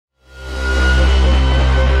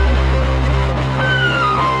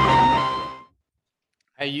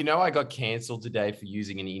Hey, you know, I got cancelled today for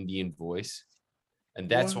using an Indian voice. And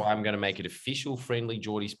that's What? why I'm going to make it official Friendly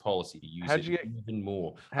Geordie's policy to use How'd it you get? even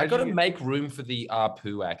more. I How'd got you to get? make room for the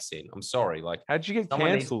Apu accent. I'm sorry. Like, How'd you get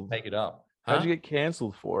someone needs to cancelled? take it up. How'd Huh? you get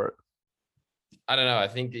cancelled for it? I don't know. I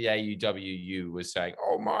think the AUWU was saying,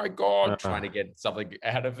 "Oh my God," trying to Uh, get something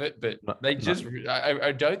out of it, but no, they no. just.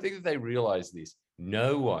 I don't think that they realize this.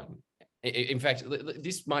 No one. In fact,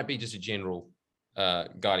 this might be just a general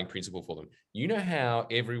guiding principle for them. You know how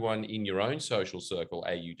everyone in your own social circle,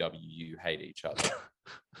 AUWU, hate each other.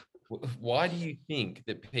 Why do you think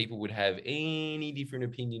that people would have any different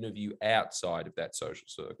opinion of you outside of that social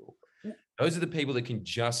circle? Those are the people that can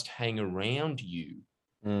just hang around you.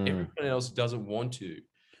 Mm, Everyone else doesn't want to.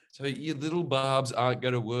 So your little barbs aren't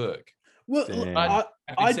going to work. Well, damn. Having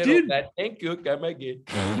I said all did. that, thank you. Come again.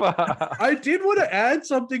 I did want to add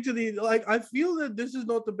something to the like. I feel that this is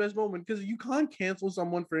not the best moment because you can't cancel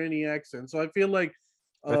someone for any accent. So I feel like,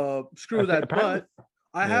 screw that. apparently, But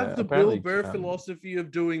I have the Bill apparently, Burr philosophy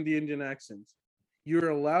of doing the Indian accents. You're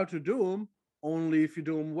allowed to do them only if you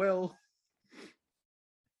do them well.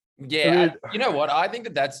 Yeah, I mean, you know what? I think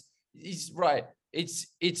he's right. It's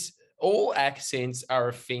all accents are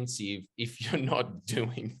offensive if you're not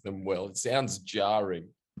doing them well. It sounds jarring.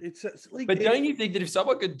 It's like, But don't you think that if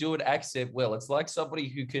someone could do an accent well, it's like somebody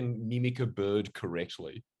who can mimic a bird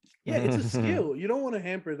correctly? yeah, it's a skill. You don't want to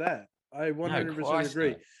hamper that. I No, 100% Christ, agree.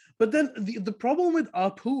 no. But then the problem with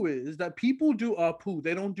Apu is that people do Apu,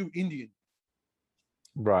 they don't do Indian.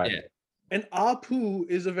 right. Yeah. And Apu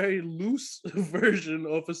is a very loose version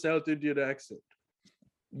of a South Indian accent.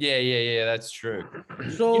 Yeah, that's true.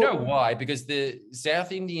 So You know why? Because the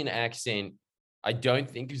South Indian accent, I don't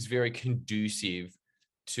think is very conducive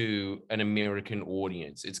to an American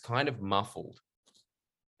audience. It's kind of muffled.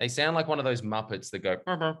 They sound like one of those Muppets that go.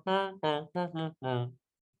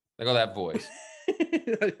 They got that voice.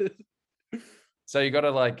 So you got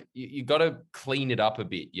to like you got to clean it up a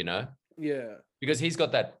bit, you know, yeah. because he's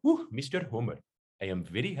got that. Mr. Homer, I am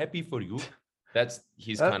very happy for you. That's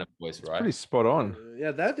his That- kind of voice, It's right? pretty spot on.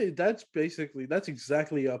 Yeah, that's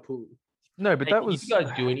exactly Apu. No, but Hey, that can was. you guys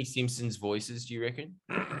do any Simpsons voices? Do you reckon?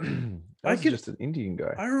 That was just an Indian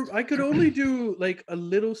guy. I could only do like a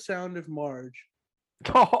little sound of Marge.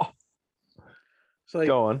 Oh, It's like,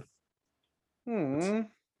 go on.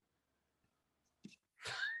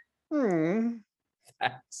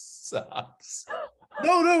 That sucks.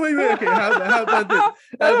 No, wait. Okay, how about this?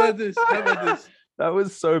 How about this? How about this? That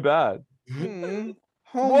was so bad.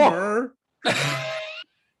 Homer.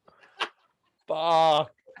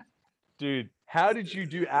 Fuck. Dude, how did you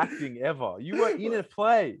do acting ever? You were in a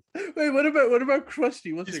play. Wait, what about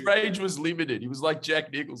Krusty? What's His it? range was limited. He was like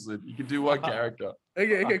Jack Nicholson. He could do one character.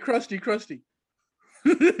 Okay, Krusty.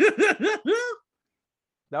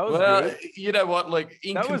 That was Well, good. you know what? Like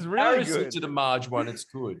in That was really comparison good. to the Marge one, it's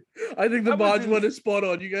good. I think the That was Marge one ins- is spot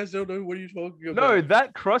on. You guys don't know what you're talking about. No,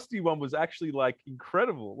 that crusty one was actually like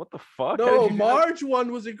incredible. What the fuck? How did No, you do that? Marge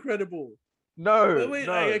one was incredible. No, Wait,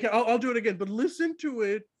 no. okay, I'll do it again, but listen to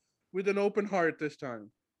it with an open heart this time.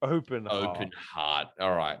 Open heart. Open heart.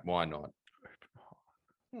 All right, why not?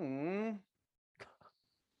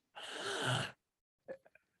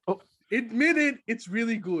 Admit it, it's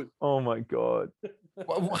really good. Oh my god.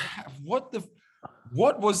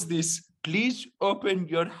 What was this? Please open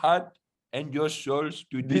your heart and your souls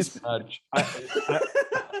to this Marge.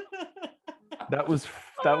 That was.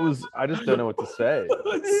 I just don't know what to say.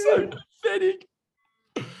 It's so pathetic.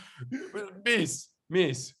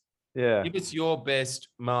 Miss, Yeah. give us your best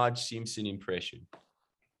Marge Simpson impression.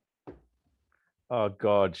 Oh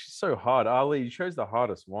god, she's so hard. Ali, you chose the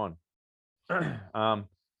hardest one. We're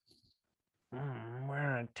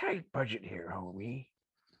on a tight budget here, homie.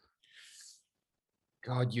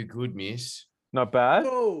 God, you're good, miss. Not bad.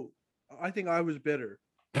 No, I think I was better.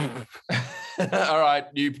 All right,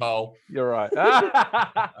 new poll. You're right.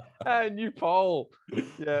 New poll.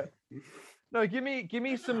 Yeah. No, give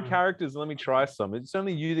me some characters. Let me try some. It's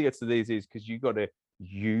only you that gets to these because you got a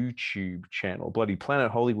YouTube channel. Bloody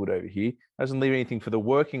Planet Hollywood over here doesn't leave anything for the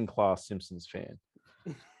working class Simpsons fan.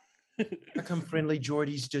 How come Friendly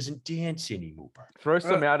Geordies doesn't dance anymore? Throw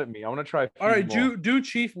some out at me. I want to try. All right, do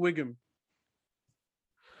Chief Wiggum.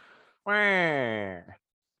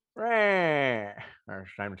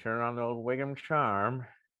 It's time to turn on the old Wiggum charm.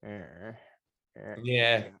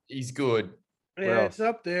 Yeah, he's good. Yeah, it's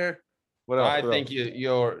up there. What else? I think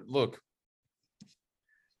you're look.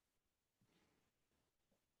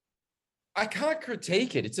 I can't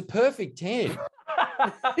critique it. It's a perfect 10.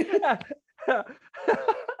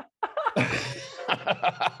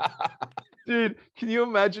 Dude, can you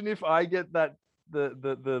imagine if I get that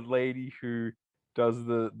the lady who does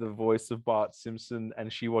the voice of Bart Simpson,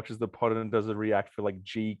 and she watches the pod and does a react for like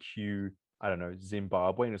GQ, I don't know,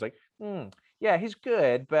 Zimbabwe, and it's like, yeah, he's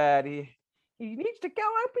good, but he needs to go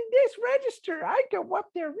up in this register. I go up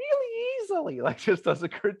there really easily. Like, just does a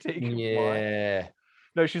critique. Of Yeah.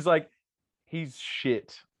 no, she's like, he's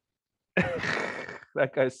shit.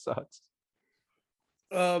 That guy sucks.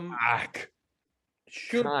 Fuck.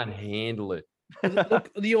 Should Can't handle it. look,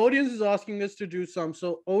 the audience is asking us to do some.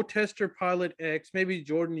 So, O Tester Pilot X, maybe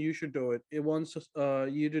Jordan, you should do it. It wants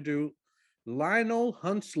you to do Lionel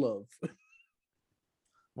Huntslove.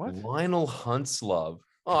 What? Lionel Huntslove.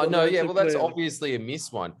 Oh Well, no, that's yeah, a well that's player. obviously a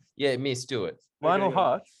miss one. Yeah, miss, do it. Lionel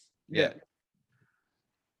Okay, yeah. Hutz.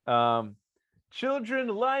 Yeah. Children,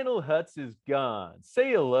 Lionel Hutz is gone.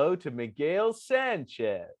 Say hello to Miguel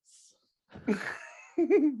Sanchez.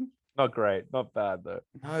 Not great, not bad though.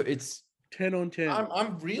 No, it's 10 on 10.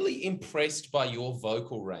 I'm really impressed by your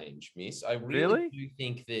vocal range, miss. I Really? do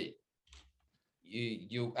think that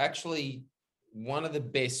you're actually one of the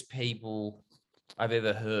best people I've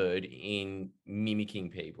ever heard in mimicking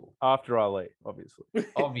people. After Ali, obviously.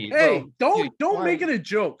 Obviously. Hey, don't make it a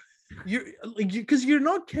joke. Because you're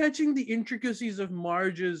not catching the intricacies of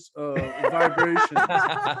Marge's vibrations.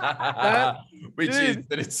 Which is Dude.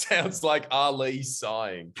 that it sounds like Ali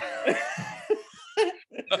sighing.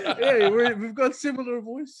 Hey, we've got similar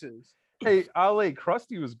voices. Hey, Ali,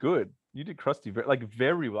 Krusty was good. You did Krusty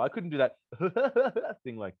very well. I couldn't do that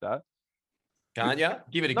thing like that. Can't ya?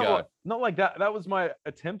 Give it a Not, go. not like that. That was my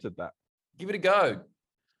attempt at that. Give it a go.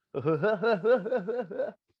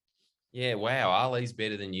 Yeah, wow. Ali's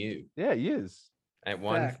better than you Yeah, he is. at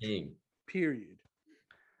one Fact. thing. Period.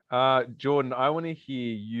 Jordan, I want to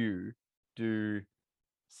hear you do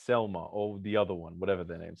Selma or the other one, whatever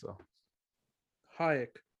their names are.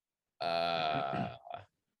 Hayek.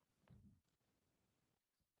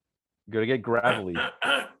 You gotta get gravelly.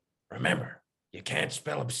 Remember, you can't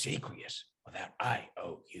spell obsequious without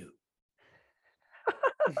IOU.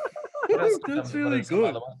 That's really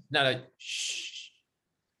good. No. Shh.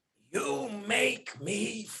 You make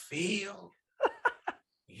me feel.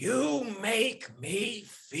 You make me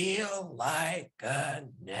feel like a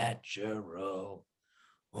natural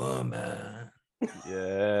woman.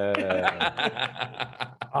 Yeah.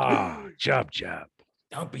 Job.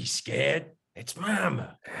 Don't be scared. It's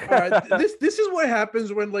mama. All right, this is what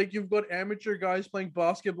happens when like you've got amateur guys playing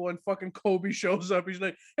basketball and fucking Kobe shows up. He's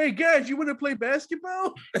like, "Hey guys, you want to play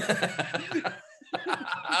basketball?"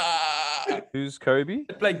 Who's Kobe?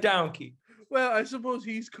 Play donkey. Well, I suppose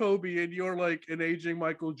he's Kobe and you're like an aging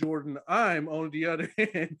Michael Jordan. I'm, on the other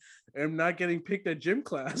hand, am not getting picked at gym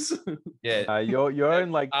class. Yeah. You're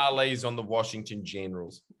in like. Ali's on the Washington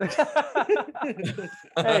Generals. Hey,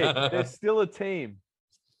 they're still a team.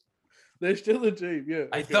 They're still a team, yeah.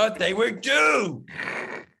 I okay. thought they were due.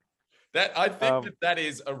 I think Um, that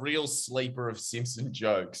is a real sleeper of Simpson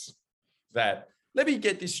jokes. That, let me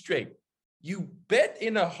get this straight. You bet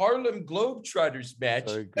in a Harlem Globetrotters match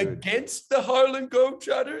So good. against the Harlem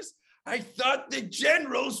Globetrotters? I thought the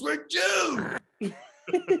Generals were due.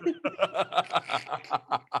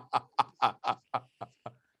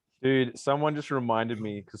 Dude, someone just reminded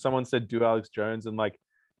me because someone said do Alex Jones, and like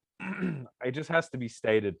it just has to be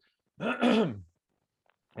stated. It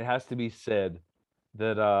has to be said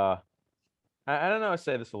that I don't know, I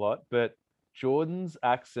say this a lot, but Jordan's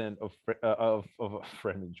accent of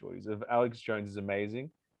Fremen Joys of Alex Jones is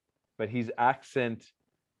amazing, but his accent,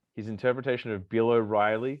 his interpretation of Bill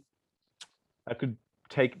O'Reilly, that could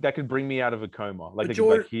bring me out of a coma. Like, they could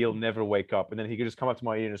be like, he'll never wake up, and then he could just come up to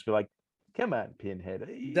my ear and just be like, "Come on, Pinhead,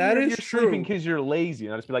 That is you're sleeping true. because you're lazy,"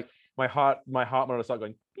 and I just be like, my heart monitor start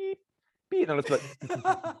going beep beep, and I just be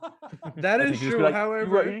like. That And is he could just be true. like,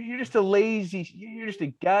 However, you're just a lazy. You're just a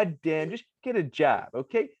goddamn. Just get a job,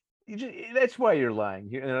 okay? That's why you're lying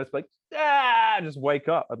here. And I was like, just wake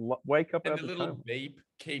up. I'd wake up And out the of the little coma. beep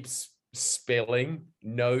keeps spelling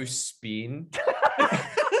no spin.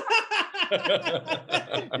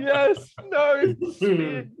 Yes, no.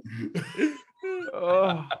 spin.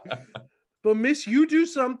 Oh, but Miss, you do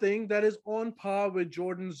something that is on par with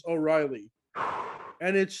Jordan's O'Reilly,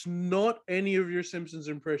 and it's not any of your Simpsons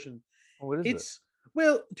impression. what is It's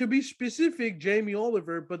well, to be specific, Jamie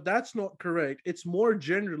Oliver, but that's not correct. It's more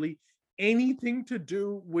generally anything to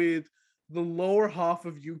do with the lower half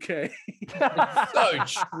of UK. So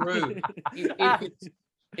true.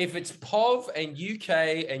 If it's POV and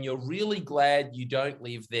UK and you're really glad you don't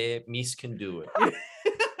live there, Miss can do it.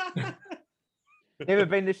 Never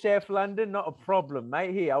been to South London? Not a problem,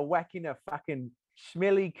 mate. Here, I'll whack in a fucking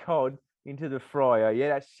smelly cod into the fryer. Yeah,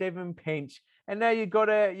 that's 7 pence. And now you got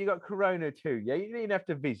Corona too. Yeah, you didn't have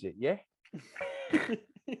to visit. Yeah.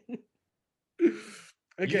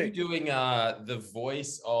 Okay. You doing the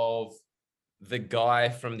voice of the guy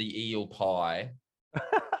from the eel pie.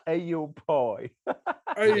 Eel pie.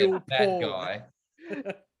 Are Yeah, you that poor? guy.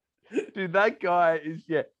 Dude, that guy is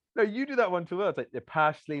No, you do that one too. It's like the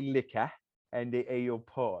parsley liquor and the eel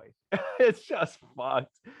pie. It's just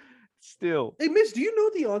fucked. Still. Hey, Miss, do you know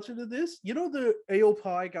the answer to this? You know the AO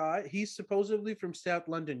Pie guy? He's supposedly from South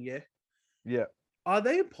London, yeah? Yeah. Are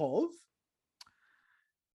they POV?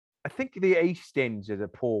 I think the East Ends are the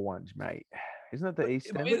poor ones, mate. Isn't it the But- East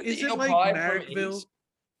but End? Isn't is the it eel like pie from Marrickville? East-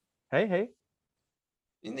 Hey.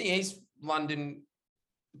 In the East London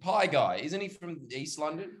pie guy, isn't he from East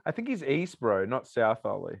London? I think he's East, bro, not South,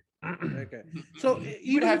 Ollie. Okay. So you would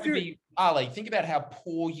even have if to you're be Ali. Think about how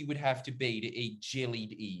poor you would have to be to eat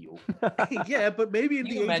jellied eel. yeah, but maybe in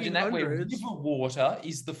Can you the imagine that where 1800s. river water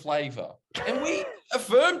is the flavor, and we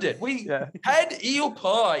affirmed it. We Yeah. had eel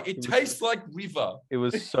pie. It was- tastes like river. It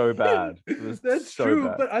was so bad. It was That's so true,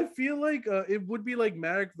 bad. but I feel like it would be like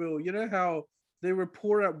Marrickville. You know how they were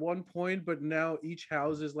poor at one point, but now each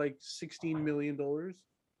house is like $16 million.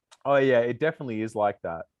 Oh yeah, it definitely is like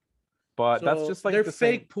that. But that's So just like they're the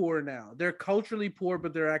fake same. poor now. They're culturally poor,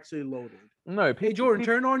 but they're actually loaded. No, Hey people, Jordan,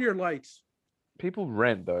 turn on your lights. people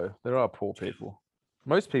rent though. There are poor people.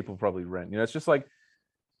 Most people probably rent. You know, it's just like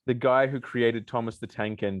the guy who created Thomas the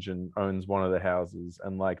Tank Engine owns one of the houses,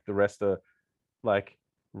 and like the rest are like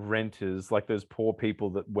renters, like those poor people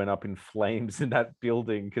that went up in flames in that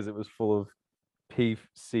building because it was full of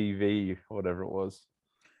PCV or whatever it was.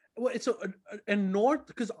 Well, it's and north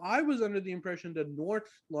because I was under the impression that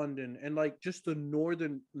North London and like just the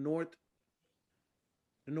northern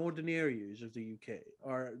areas of the UK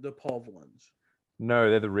are the POV ones. No,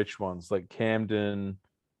 they're the rich ones, like Camden,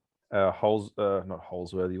 not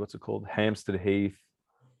Holsworthy. What's it called? Hampstead Heath.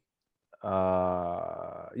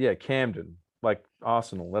 Yeah, Camden, like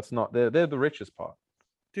Arsenal. That's not. They're the richest part.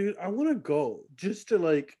 Dude, I want to go just to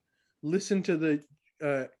like listen to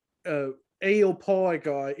the AO Pie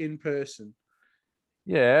guy in person.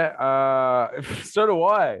 Yeah. So do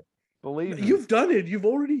I. Believe me. You've done it.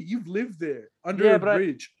 You've lived there under Yeah, a but I-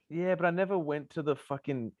 bridge. Yeah, but I never went to the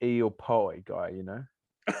fucking eel pie guy. You know.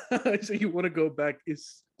 So you want to go back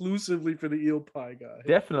exclusively for the eel pie guy.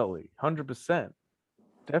 Definitely, 100%.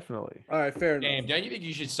 Definitely. All right, fair enough. Damn, don't you think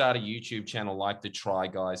you should start a YouTube channel like the Try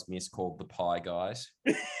Guys miss called the Pie Guys?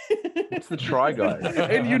 What's the Try Guys?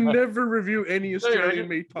 And you never review any Australian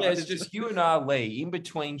meat pies. Yeah, it's just you and Ali in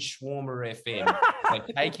between Shawarma FM. Like,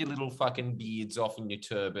 take your little fucking beards off and your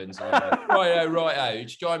turbans. And you're like, righto,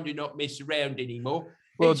 it's time to not mess around anymore.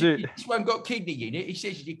 Well, It's- dude. This one got kidney in it. It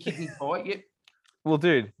says it's a kidney pie. Yep. Well,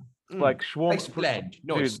 dude, like Nice shawarma. blend.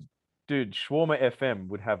 Nice. Dude, Shawarma FM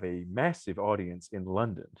would have a massive audience in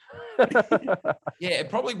London. Yeah, it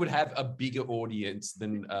probably would have a bigger audience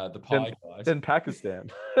than the Pie Guys. Than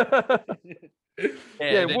Pakistan. Yeah,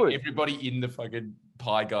 it then would. everybody in the fucking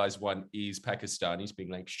Pie Guys one is Pakistanis being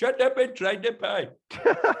like, shut up and try the pie.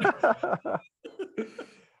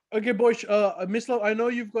 Okay, boys. Miss Love, I know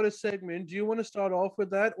you've got a segment. Do you want to start off with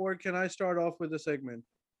that, or can I start off with a segment?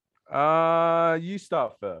 You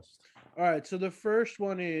start first. All right. So the first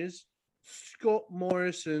one is Scott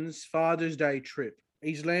Morrison's Father's Day trip.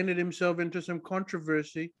 He's landed himself into some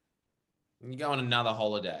controversy. You go on another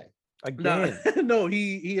holiday. No, Again. no,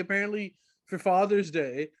 he apparently for Father's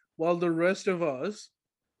Day, while the rest of us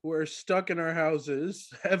who are stuck in our houses,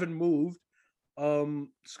 haven't moved,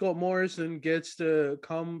 Scott Morrison gets to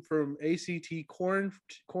come from ACT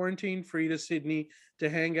quarantine free to Sydney to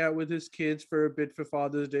hang out with his kids for a bit for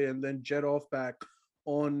Father's Day and then jet off back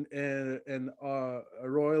on a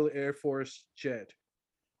Royal Air Force jet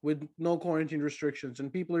with no quarantine restrictions.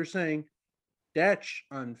 And people are saying that's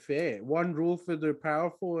unfair. One rule for the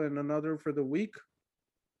powerful and another for the weak.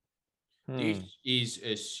 This is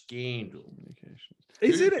a scandal.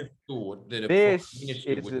 Is Who it? would have thought that a This prime minister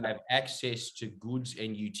is would an- have access to goods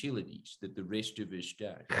and utilities that the rest of us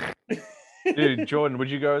don't? Dude, Jordan, would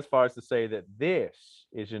you go as far as to say that this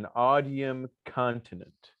is an odium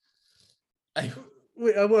continent? Wait,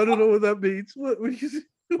 I don't know what that means. What do you say?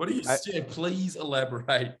 What do you say? Please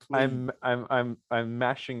elaborate. Please. I'm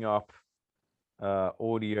mashing up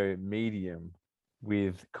audio medium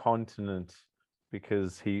with continent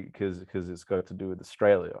because it's got to do with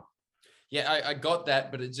Australia. Yeah, I got that,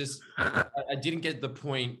 but it just I didn't get the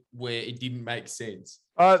point where it didn't make sense.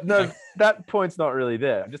 No, that point's not really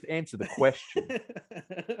there. Just answer the question.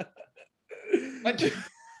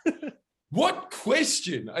 What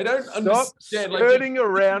question? I don't Stop understand. skirting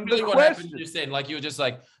around really the what happened question. just then. Like you were just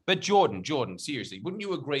like, but Jordan, seriously, wouldn't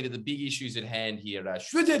you agree that the big issues at hand here are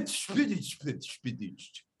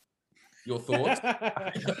Your thoughts?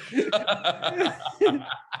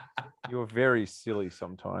 You're very silly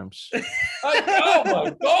sometimes. Oh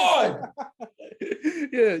my god!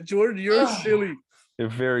 Yeah, Jordan, you're silly. You're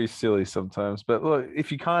very silly sometimes. But look,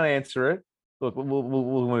 if you can't answer it, look, we'll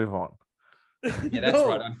move on. Yeah, that's No.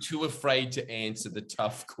 right. I'm too afraid to answer the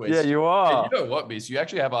tough Yeah, question. you Yeah, are. you know what, Miss? You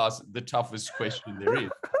actually have asked the toughest question there is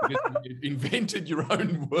because you invented your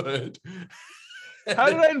own word. How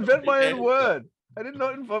did I invent my own word? I did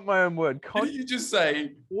not invent my own word. Didn't you just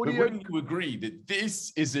say, but Audio- wouldn't you agree that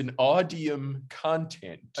this is an audium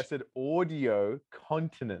content? I said audio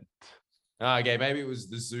continent. Okay, maybe it was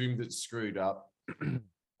the Zoom that screwed up.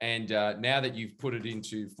 And now that you've put it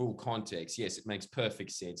into full context, yes, it makes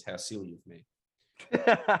perfect sense. How silly of me.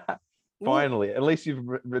 Finally, at least you've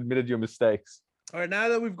admitted your mistakes. All right, now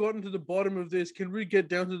that we've gotten to the bottom of this, can we get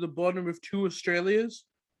down to the bottom of 2 Australias?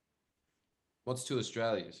 What's 2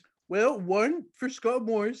 Australias? Well, one for Scott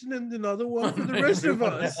Morrison and another one for the rest of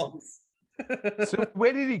Everyone us. else. So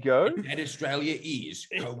where did he go? And Australia is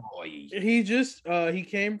Hawaii. He just he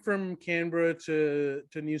came from Canberra to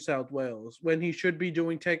New South Wales when he should be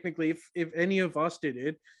doing technically if any of us did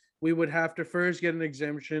it, we would have to first get an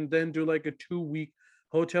exemption, then do like a 2-week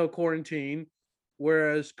hotel quarantine,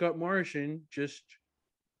 whereas Scott Morrison just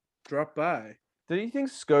dropped by. Do you think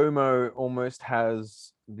ScoMo almost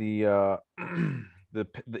has the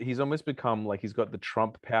he's almost become like he's got the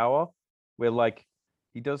Trump power where like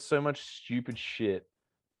he does so much stupid shit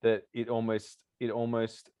that it almost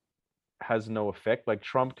has no effect. Like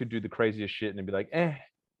Trump could do the craziest shit and it'd be like, eh.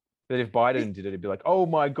 But if Biden did it, it'd be like, oh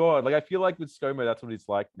my God. Like I feel like with ScoMo, that's what he's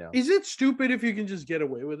like now. Is it stupid if you can just get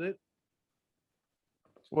away with it?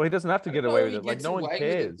 Well, he doesn't have to I get don't away know with if it. he Like gets no one away with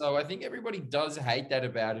it, cares. though. I think everybody does hate that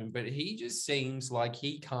about him, but he just seems like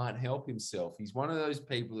he can't help himself. He's one of those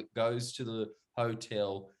people that goes to the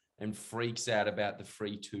hotel and freaks out about the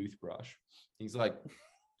free toothbrush. He's like,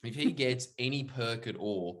 if he gets any perk at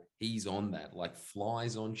all, he's on that, like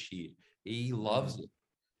flies on shit. He loves it.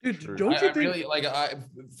 Dude, True. don't you I think really like?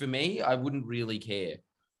 For me, I wouldn't really care.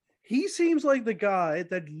 he seems like the guy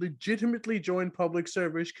that legitimately joined public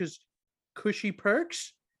service because cushy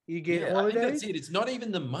perks? You get Yeah, I think holidays. that's it. It's not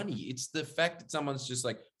even the money. It's the fact that someone's just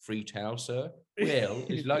like, free towel, sir. Well,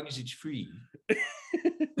 as long as it's free.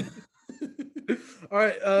 All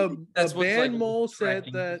right. That's what's Ban like Mole said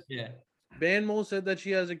attracting- that Yeah. Ban Mole said that she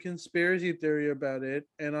has a conspiracy theory about it,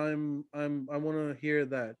 and I want to hear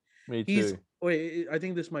that. Me He's too. wait, I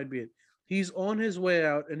think this might be it. He's on his way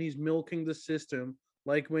out, and he's milking the system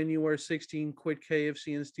like when you were 16, quit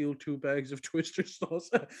KFC and steal 2 bags of Twister sauce.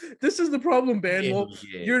 This is the problem, Ban Mole. Hell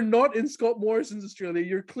yeah. You're not in Scott Morrison's Australia.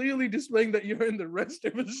 You're clearly displaying that you're in the rest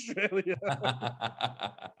of Australia.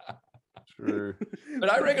 True.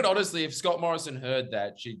 But I reckon, honestly, if Scott Morrison heard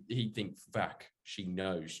that, he'd think, fuck, she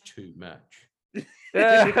knows too much.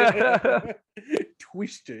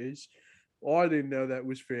 Twisters. Oh, I didn't know that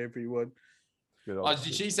was for everyone. Good Oh, old did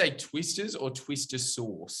shit. she say twisters or twister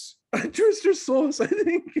sauce? Twister sauce, I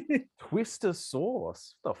think. Twister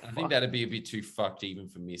sauce? What the I fuck? think that'd be a bit too fucked even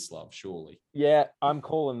for Miss Love, surely. Yeah, I'm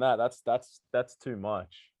calling that. That's too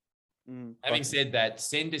much. Having said that,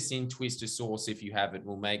 send us in twister sauce if you have it.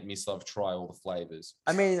 We'll make Miss Love try all the flavors.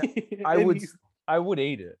 I mean, I And would you- I would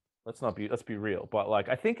eat it. Let's be real. But like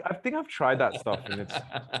I think I've tried that stuff and it's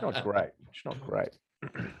not great. It's not great.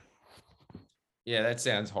 Yeah, that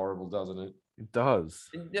sounds horrible, doesn't it? It does.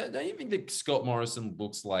 Don't you think that Scott Morrison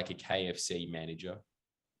looks like a KFC manager?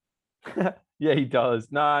 Yeah, he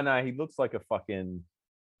does. No, he looks like a fucking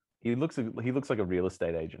he looks like a real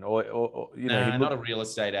estate agent or you know, Nah, he not a real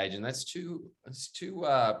estate agent. That's too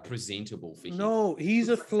presentable for him. No, he's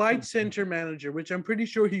a flight center manager, which I'm pretty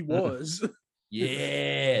sure he was.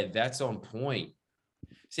 Yeah, that's on point.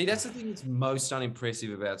 See, that's the thing that's most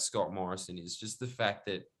unimpressive about Scott Morrison is just the fact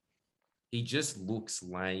that he just looks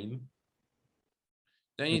lame.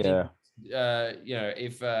 Don't you Yeah. think? You know,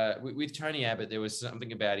 if with Tony Abbott, there was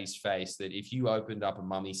something about his face that if you opened up a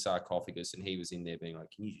mummy sarcophagus and he was in there being like,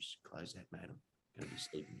 "Can you just close that, madam? I'm gonna be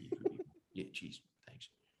sleeping here for a bit." Yeah, geez, thanks.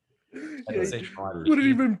 Yeah, Zack Snyder is wouldn't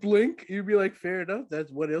here. even blink. You'd be like, fair enough. That's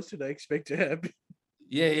what else did I expect to happen?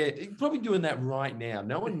 Yeah, he's probably doing that right now.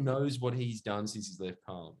 No one knows what he's done since he's left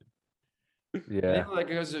Parliament. And Yeah. then like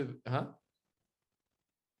it goes to,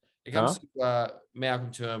 It comes to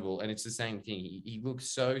Malcolm Turnbull, and it's the same thing. He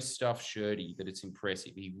looks so stuffed shirty that it's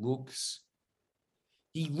impressive. He looks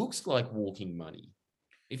like walking money.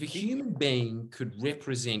 If a human being could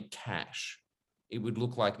represent cash, it would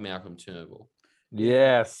look like Malcolm Turnbull.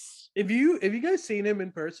 Yes. Have you guys seen him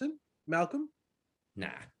in person, Malcolm? Nah.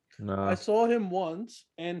 I No. saw him once,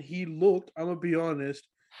 and he looked. I'm gonna be honest.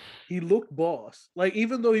 he looked boss. Like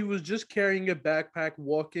even though he was just carrying a backpack,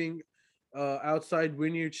 walking outside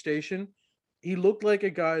Wynyard Station, he looked like a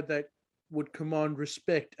guy that would command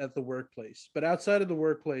respect at the workplace. But outside of the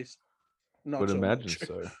workplace, not Would so imagine much.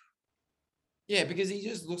 so. Yeah, because he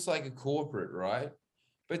just looks like a corporate, right?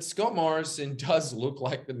 But Scott Morrison does look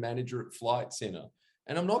like the manager at Flight Centre.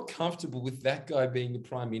 And I'm not comfortable with that guy being the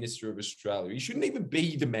Prime Minister of Australia. He shouldn't even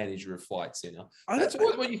be the manager of Flight Centre. That's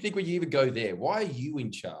always what you think when you even go there. Why are you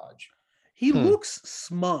in charge? He looks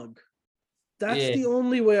smug. That's Yeah. the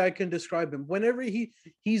only way I can describe him. Whenever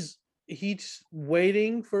he's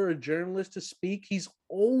waiting for a journalist to speak, he's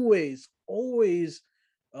always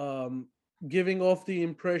giving off the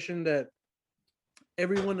impression that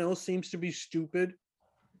everyone else seems to be stupid,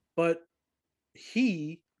 but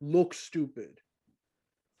he looks stupid.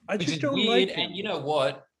 I Which just is don't weird. like him. And you know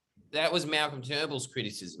what? That was Malcolm Turnbull's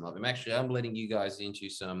criticism of him. Actually, I'm letting you guys into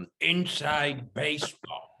some inside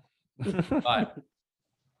baseball. But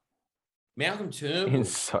Malcolm Turnbull,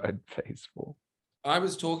 Inside baseball. I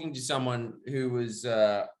was talking to someone who was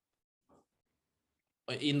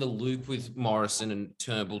in the loop with Morrison and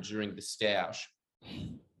Turnbull during the stoush.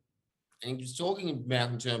 And he was talking to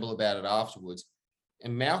Malcolm Turnbull about it afterwards.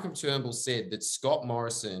 And Malcolm Turnbull said that Scott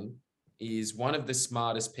Morrison is one of the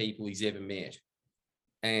smartest people he's ever met.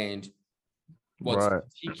 And what's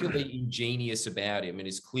particularly ingenious about him, and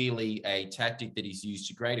is clearly a tactic that he's used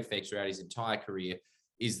to great effect throughout his entire career,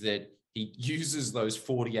 is that he uses those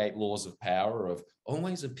 48 laws of power of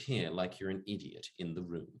always appear like you're an idiot in the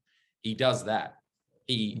room. He does that.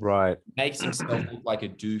 He makes himself look like a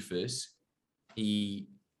doofus. He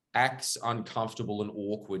acts uncomfortable and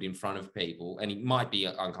awkward in front of people, and he might be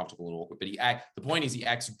uncomfortable and awkward, but the point is he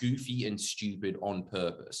acts goofy and stupid on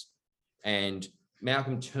purpose. And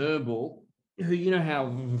Malcolm Turnbull, who, you know how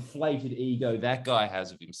inflated ego that guy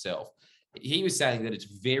has of himself, he was saying that it's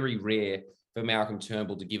very rare for Malcolm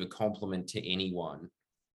Turnbull to give a compliment to anyone.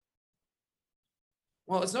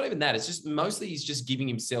 Well, it's not even that. It's just mostly he's just giving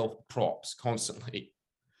himself props constantly.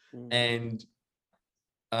 And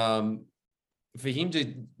for him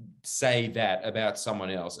to say that about someone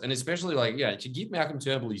else, and especially to give Malcolm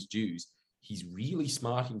Turnbull his dues, he's really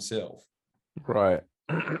smart himself. Right.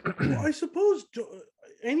 Well, I suppose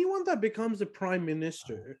anyone that becomes a prime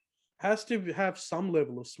minister has to have some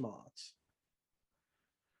level of smarts.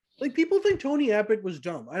 Like, people think Tony Abbott was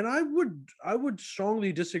dumb, and I would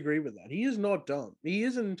strongly disagree with that. He is not dumb. He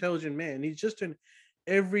is an intelligent man. He's just an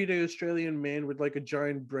everyday Australian man with like a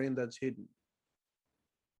giant brain that's hidden.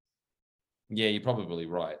 Yeah, you're probably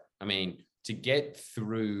right. I mean, to get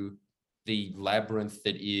through the labyrinth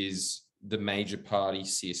that is the major party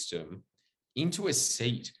system into a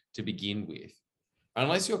seat to begin with,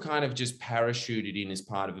 unless you're kind of just parachuted in as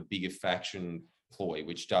part of a bigger faction ploy,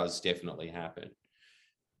 which does definitely happen.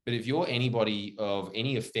 But if you're anybody of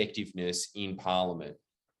any effectiveness in Parliament,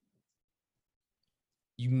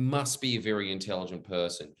 you must be a very intelligent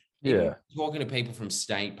person. Yeah. Talking to people from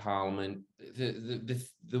state parliament, the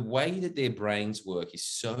way that their brains work is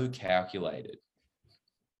so calculated.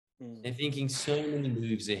 They're thinking so many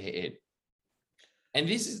moves ahead. And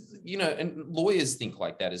this is, and lawyers think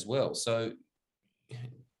like that as well. So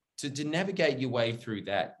to navigate your way through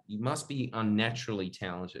that, you must be unnaturally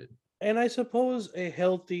talented. And I suppose a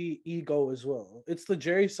healthy ego as well. It's the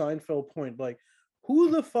Jerry Seinfeld point. Like,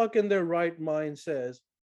 who the fuck in their right mind says,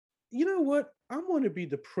 you know what? I want to be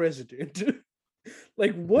the president.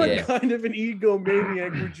 Like, what kind of an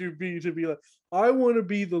egomaniac would you be to be like, I want to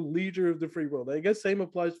be the leader of the free world? I guess same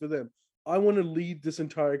applies for them. I want to lead this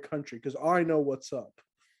entire country because I know what's up.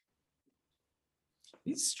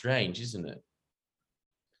 It's strange, isn't it?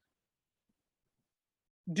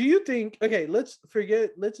 Do you think, okay, let's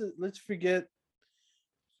forget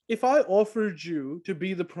if I offered you to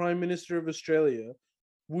be the Prime Minister of Australia,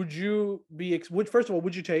 would you be, first of all,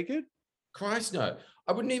 would you take it? Christ, no.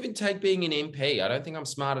 I wouldn't even take being an MP. I don't think I'm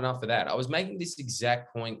smart enough for that. I was making this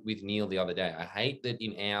exact point with Neil the other day. I hate that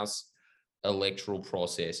in our electoral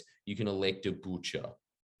process, you can elect a butcher.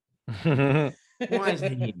 Why is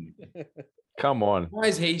him? Come on. Why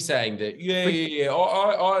is he saying that? Yeah.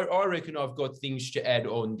 I reckon I've got things to add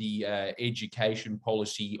on the education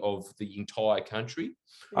policy of the entire country.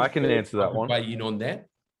 I can answer that one. Weigh in on that.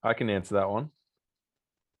 I can answer that one.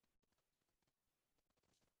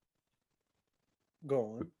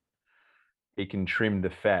 Go on. He can trim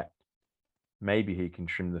the fat. Maybe he can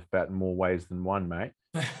trim the fat in more ways than one, mate.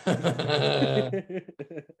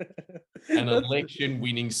 An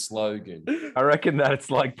election-winning slogan. I reckon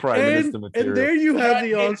that's like Prime Minister material. And there you have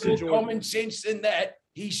the answer, Jordan. Common sense in that.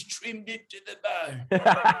 He's trimmed it to the bone.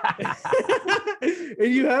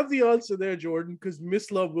 And you have the answer there, Jordan, because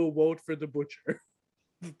Miss Love will vote for the butcher.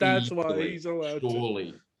 That's why Easily, he's allowed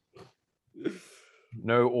surely.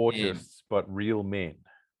 No autists, but real men.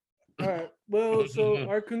 to. All right. Well, so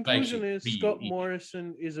our Thank conclusion you. is Be Scott each.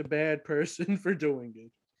 Morrison is a bad person for doing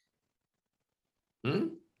it. Hmm?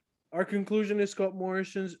 Our conclusion is Scott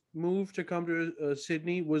Morrison's move to come to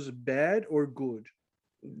Sydney was bad or good.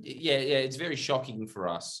 Yeah, it's very shocking for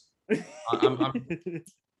us. I'm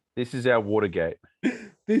This is our Watergate.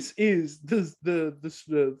 This is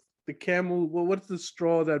the camel. Well, what's the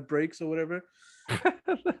straw that breaks or whatever?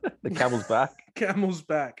 The camel's back. Camel's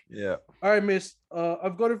back. Yeah. All right, Miss.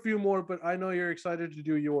 I've got a few more, but I know you're excited to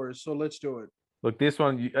do yours, so let's do it. Look, this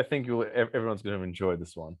one, I think everyone's going to enjoy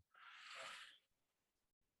this one.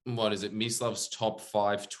 what is it? Miss Love's top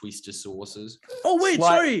 5 twister sauces. Oh wait,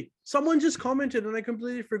 Slight- sorry. Someone just commented, and I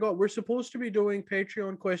completely forgot. We're supposed to be doing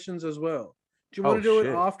Patreon questions as well. Do you want Oh, to do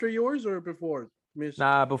shit. it after yours or before, Miss?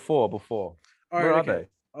 Nah, before. All Where right, are okay.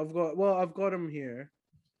 they? I've got them here.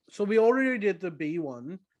 So we already did the B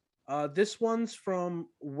one. This one's from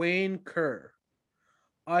Wayne Kerr.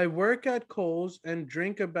 I work at Coles and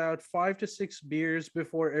drink about 5 to 6 beers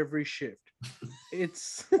before every shift.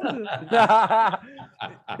 It's That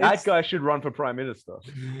guy should run for prime minister.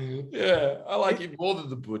 Yeah, I like it more than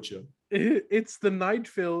the butcher. it's the night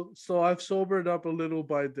fill, so I've sobered up a little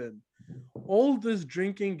by then. All this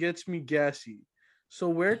drinking gets me gassy. So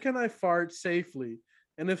where can I fart safely?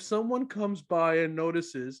 And if someone comes by and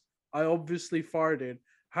notices I obviously farted,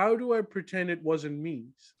 how do I pretend it wasn't me?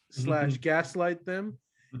 / gaslight them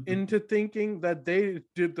into thinking that they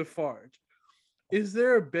did the fart. Is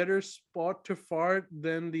there a better spot to fart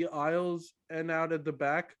than the aisles and out at the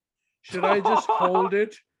back? Should I just hold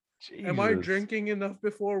it? Am I Jesus. drinking enough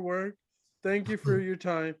before work? Thank you for your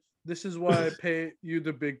time. This is why I pay you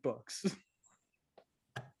the big bucks.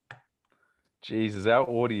 Jesus, our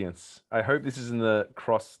audience. I hope this isn't I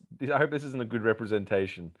hope this isn't a good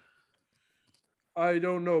representation. I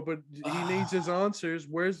don't know, but he needs his answers.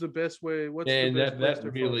 Where's the best way? What's the And best place that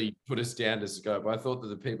to really put us down to scope. I thought that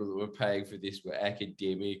the people that were paying for this were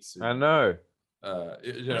academics. I And, know. I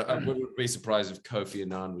wouldn't be surprised if Kofi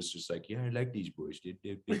Annan was just like, yeah, I like these boys.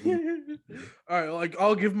 All right, like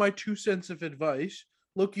I'll give my 2 cents of advice.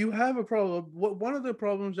 Look, you have a problem. One of the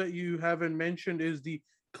problems that you haven't mentioned is the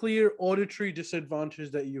clear auditory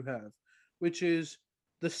disadvantage that you have, which is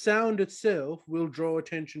the sound itself will draw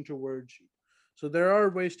attention towards you. So there are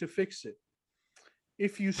ways to fix it.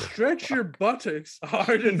 If you stretch your buttocks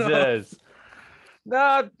hard enough, Jesus.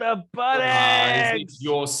 Not the buttocks. It's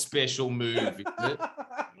your special move, isn't it?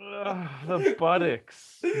 Ugh, the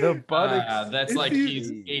buttocks. The buttocks. That's If like you-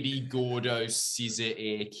 his Eddie Gordo scissor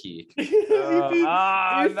air kick. if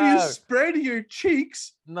you no. spread your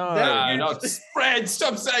cheeks, No. that- No, not spread.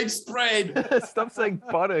 Stop saying spread. Stop saying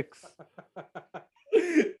buttocks.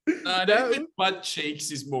 I don't think butt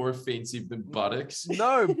cheeks is more offensive than buttocks.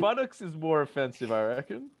 No, buttocks is more offensive, I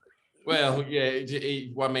reckon. Well, yeah,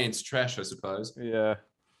 one man's trash, I suppose. Yeah.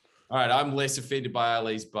 All right, I'm less offended by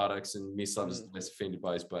Ali's buttocks, and Miss Love is less offended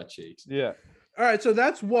by his butt cheeks. Yeah. All right, so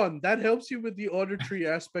that's one. That helps you with the auditory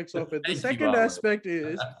aspects of it. The Thank you, second Ali. aspect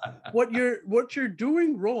is what you're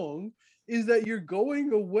doing wrong is that you're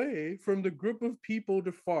going away from the group of people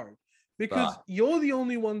to fart because you're the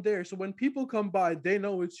only one there. So when people come by, they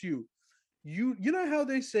know it's you. You know how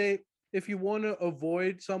they say if you want to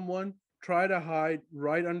avoid someone, try to hide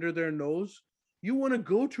right under their nose. You want to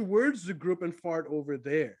go towards the group and fart over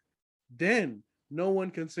there. Then no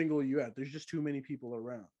one can single you out. There's just too many people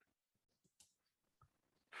around.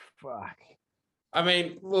 Fuck. I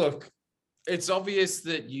mean, look, it's obvious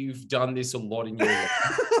that you've done this a lot in your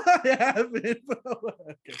life. I haven't.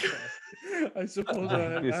 Okay, fine. I suppose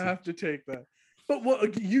I have to take that. But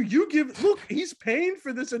what you give? Look, he's paying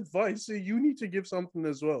for this advice, so you need to give something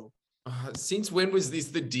as well. Since when was this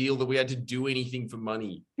the deal that we had to do anything for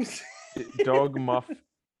money? Dog Muff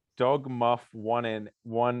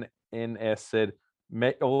 1NS said,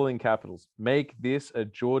 make all in capitals. Make this a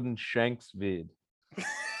Jordan Shanks vid.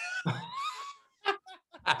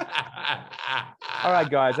 All right,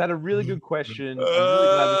 guys, I had a really good question. I'm really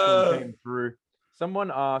glad this one came through.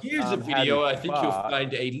 Someone asked. Here's a how to video I think you'll fart.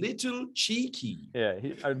 find a little cheeky. Yeah,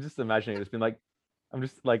 I'm just imagining it. It's been like, I'm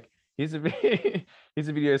just like, here's a here's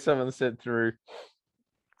a video someone sent through.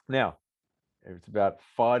 Now, it's about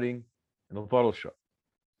farting in a bottle shop.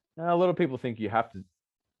 Now, a lot of people think you have to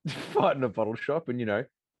fart in a bottle shop, and you know,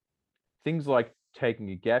 things like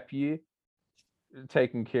taking a gap year,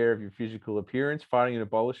 taking care of your physical appearance, farting in a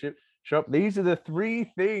bottle shop. These are the 3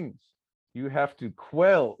 things you have to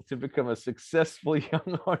quell to become a successful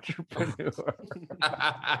young entrepreneur.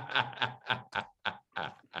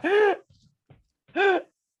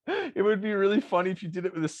 It would be really funny if you did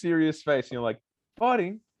it with a serious face and you're like,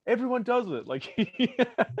 fighting, everyone does it. Like,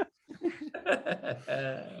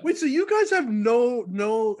 Wait, so you guys have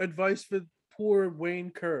no advice for poor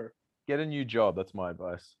Wayne Kerr? get a new job. That's my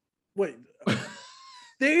advice. Wait,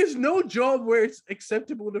 there is no job where it's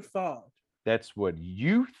acceptable to fart. That's what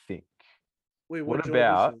you think. Wait, What what job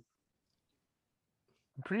about- is it?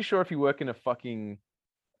 I'm pretty sure if you work in a fucking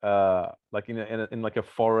like in like a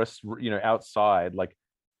forest, outside, like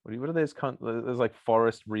what are those there's like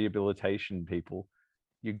forest rehabilitation people,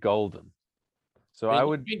 you're golden. So I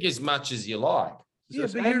would drink as much as you like. Yeah,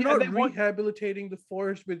 So- but you're and not they want- rehabilitating the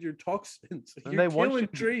forest with your toxins. And You're they want killing you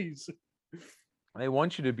to- trees. they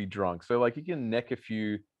want you to be drunk. So like you can neck a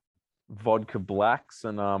few vodka blacks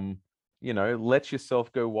and let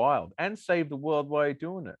yourself go wild and save the world while you're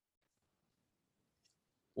doing it.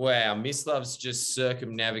 Wow, Miss Love's just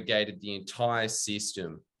circumnavigated the entire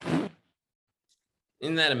system.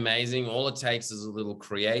 Isn't that amazing? All it takes is a little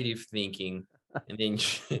creative thinking, and then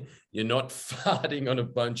you're not farting on a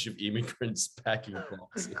bunch of immigrants packing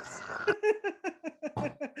boxes.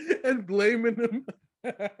 And blaming them.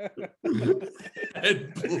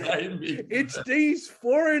 And blaming It's these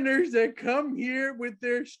foreigners that come here with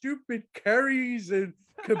their stupid curries and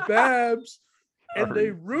kebabs, and they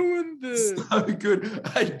ruin the. so good.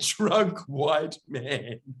 A drunk white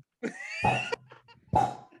man.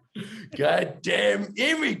 Goddamn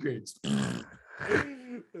immigrants.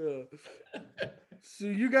 So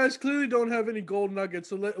you guys clearly don't have any gold nuggets.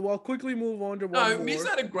 So I'll quickly move on to one No, more. Miss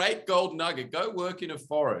had a great gold nugget. Go work in a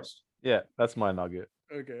forest. Yeah, that's my nugget.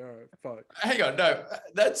 Okay, all right, fine. Hang on, no,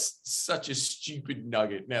 that's such a stupid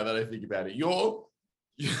nugget now that I think about it. Your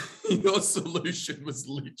solution was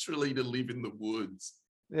literally to live in the woods.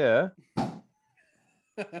 Yeah,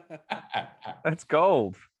 that's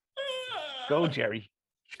gold. Go, Jerry.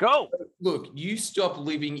 Go. Look, you stop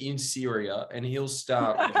living in Syria and he'll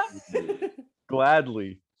start.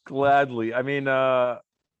 Gladly. I mean,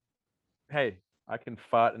 hey, I can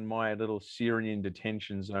fart in my little Syrian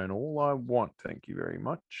detention zone all I want. Thank you very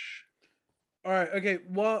much. All right, okay.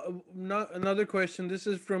 Well, not another question. This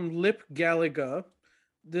is from Lip Gallagher.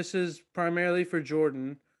 This is primarily for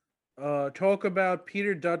Jordan. Talk about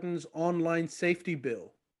Peter Dutton's online safety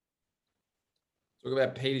bill. Talk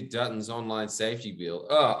about Peter Dutton's online safety bill.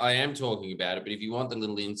 Oh, I am talking about it, but if you want the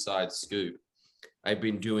little inside scoop, I've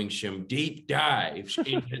been doing some deep dives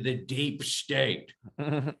into the deep state.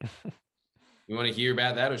 You want to hear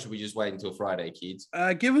about that, or should we just wait until Friday, kids?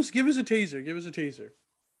 Give us a teaser. Give us a teaser.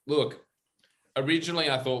 Look,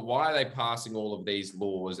 originally I thought, why are they passing all of these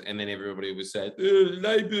laws? And then everybody was saying,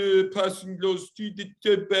 Labour passing laws to the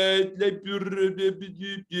bad,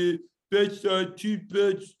 Labour, birds are two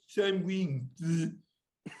birds, same wing.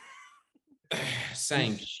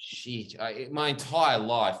 Same shit. My entire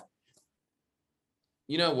life.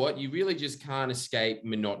 You know what? You really just can't escape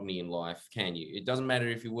monotony in life, can you? It doesn't matter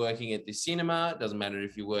if you're working at the cinema. It doesn't matter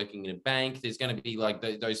if you're working in a bank. There's going to be like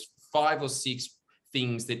those 5 or 6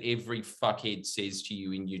 things that every fuckhead says to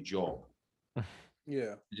you in your job.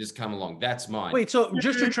 Yeah. Just come along. That's mine. Wait, so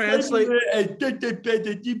just to translate. And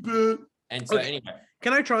so Okay. anyway,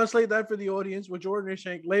 Can I translate that for the audience? What Jordan is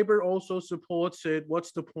saying, Labor also supports it.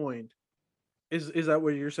 What's the point? Is that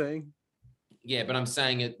what you're saying? yeah, but I'm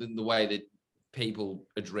saying it in the way that people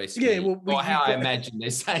address Yeah, me, well, or how I imagine they're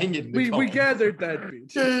saying it. In the We comments. gathered that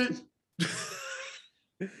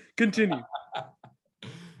bit. Continue.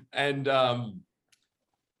 And yeah,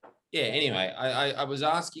 anyway, I was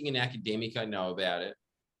asking an academic I know about it,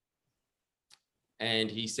 and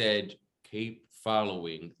he said, keep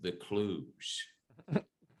following the clues.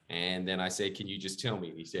 And then I said, can you just tell me?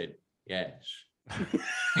 And he said, yes.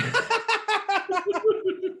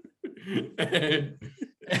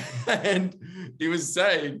 and he was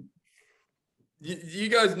saying, you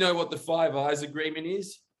guys know what the Five Eyes Agreement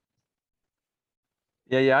is?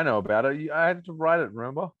 Yeah, I know about it. I had to write it,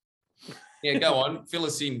 remember? Yeah, go on. Fill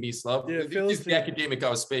us in, Miss Love. Yeah, This fill is us the in. academic I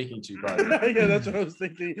was speaking to, by the way. Yeah, that's what I was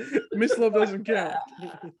thinking. Miss Love doesn't count.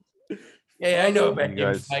 Yeah, I know about You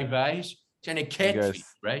them guys- 5 Eyes. It's in a guys- catfish,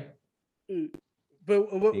 right?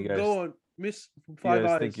 But what, You guys- go on, Miss You Five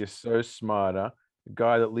guys Eyes. think you're so smart, huh? A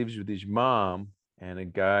guy that lives with his mom and a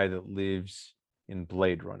guy that lives in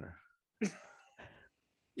Blade Runner.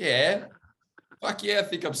 Yeah. Fuck yeah, I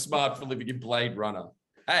think I'm smart for living in Blade Runner.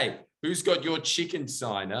 Hey, who's got your chicken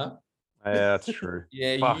sign, huh? Yeah, that's true.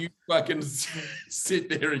 Yeah, Fuck. you fucking sit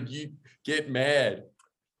there and you get mad.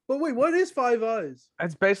 But wait, what is Five Eyes?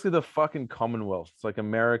 It's basically the fucking Commonwealth. It's like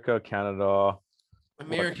America, Canada,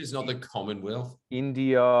 America's not the Commonwealth.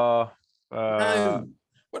 India, No.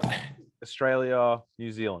 What? Australia,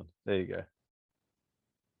 New Zealand. There you go.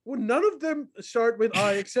 Well, none of them start with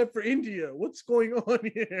I except for India. What's going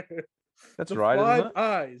on here? That's The right, Five isn't it?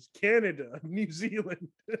 Eyes, Canada, New Zealand.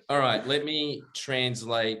 All right, let me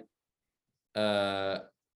translate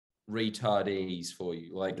retardees for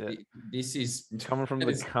you. Like Yeah. this is Coming from that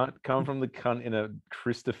the is- cunt in a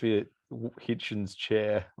Christopher Hitchens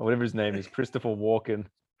chair, or whatever his name is, Christopher Walken.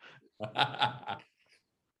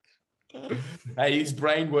 Hey, his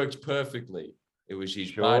brain worked perfectly. It was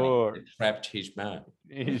his body Sure. that trapped his man.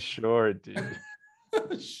 Sure it did.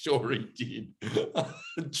 Sure he did.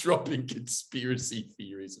 Dropping conspiracy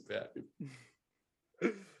theories about him.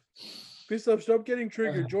 Pissed off, stop getting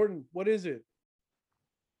triggered. Jordan, what is it?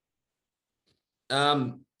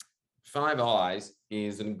 Five Eyes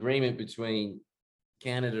is an agreement between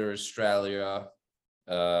Canada, Australia,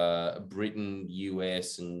 Britain,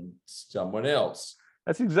 US, and someone else.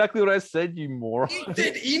 That's exactly what I said, you moron. You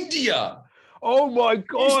said India. Oh my You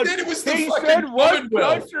god. said it was the He fucking said one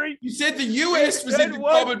Commonwealth. country. You said the He US was in said the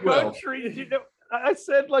one Commonwealth. country. You know, I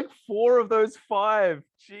said like 4 of those 5.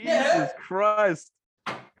 Jesus Yeah. Christ.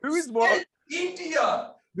 Who is more Said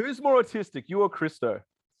India. who's more autistic, you or Christo?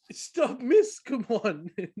 Stop, miss. Come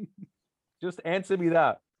on. Just answer me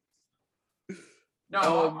that.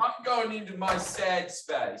 No, I'm going into my sad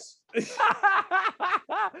space.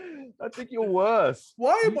 I think you're worse.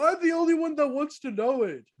 Why am I the only one that wants to know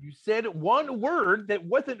it? You said one word that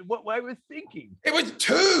wasn't what I was thinking. It was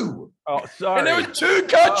 2. Oh, sorry. And there were 2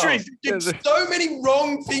 countries. Oh, You did there's- so many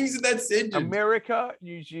wrong things in that sentence. America,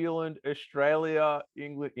 New Zealand, Australia,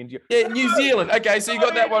 England, India. Yeah, New Zealand. Okay, so you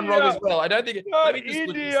got that one wrong as India. well. I don't think it. Not Let me just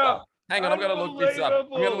look this India. up. Hang on, I'm going to look this up. I'm going to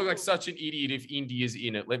look Unbelievable. like such an idiot if India's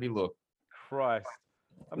in it. Let me look. Christ.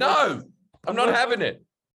 I'm No, not- I'm not having it.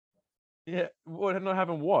 Yeah, what not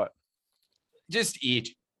having what? Just it.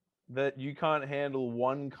 That you can't handle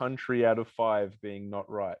one country out of 5 being not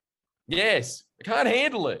right. Yes, I can't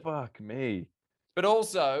handle it. Fuck me. But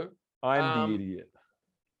also, I'm the idiot.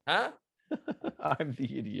 huh? I'm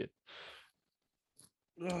the idiot.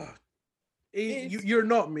 Ugh. Eh, Yes. you're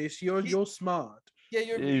not, miss. You're smart. Yeah,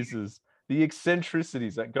 you're. Jesus. The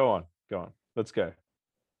eccentricities. Go on. Let's go.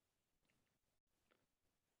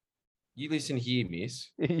 You listen here, miss.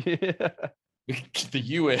 Yeah. The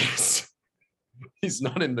US is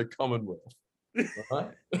not in the Commonwealth.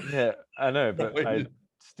 Right? Yeah, I know, but Wait, I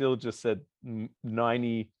still just said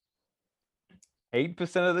 98%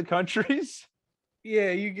 of the countries.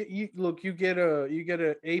 Yeah, you get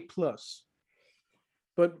a A plus.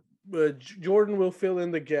 But Jordan will fill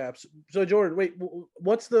in the gaps. So Jordan, wait,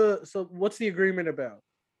 what's the agreement about?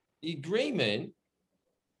 The agreement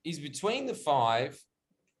is between the 5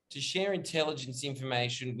 to share intelligence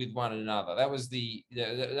information with one another. That was the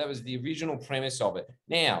original premise of it.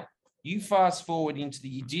 Now, you fast forward into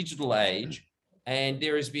the digital age, and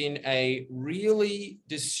there has been a really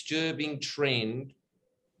disturbing trend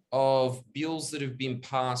of bills that have been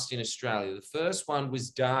passed in Australia. The first one was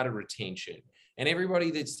data retention. And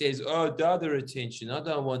everybody that says, oh, data retention, I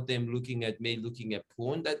don't want them looking at me looking at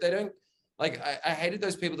porn, that they don't, like, I hated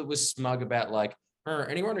those people that were smug about, like,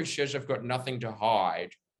 anyone who says I've got nothing to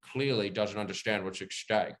hide clearly doesn't understand what's at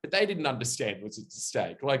stake. But they didn't understand what's at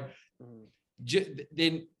stake. Like,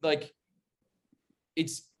 then, like,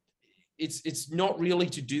 it's not really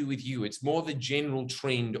to do with you. It's more the general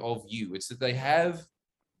trend of you. It's that they have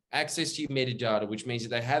access to your metadata, which means that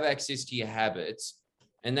they have access to your habits,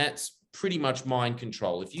 and that's pretty much mind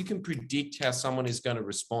control. If you can predict how someone is going to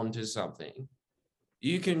respond to something,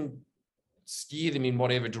 you can steer them in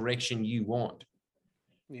whatever direction you want.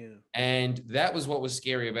 Yeah. And that was what was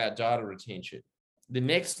scary about data retention. The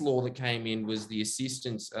next law that came in was the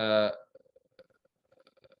assistance,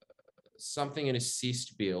 something an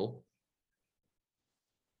assist bill.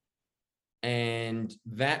 And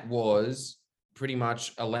that was pretty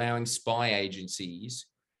much allowing spy agencies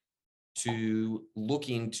to look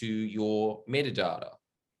into your metadata.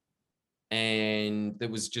 And that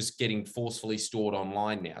was just getting forcefully stored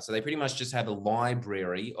online now. So they pretty much just have a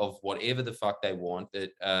library of whatever the fuck they want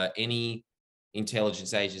that any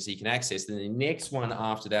intelligence agency can access. Then the next one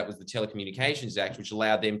after that was the Telecommunications Act, which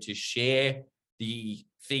allowed them to share the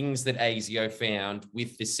things that ASIO found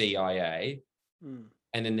with the CIA.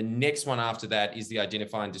 And then the next one after that is the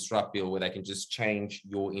Identify and Disrupt Bill, where they can just change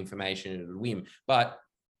your information at a whim. But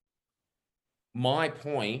my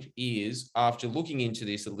point is, after looking into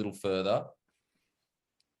this a little further,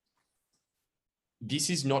 this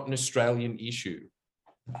is not an Australian issue.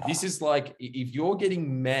 This is like if you're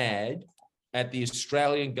getting mad at the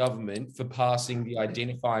Australian government for passing the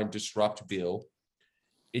Identify and Disrupt bill,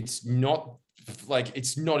 it's not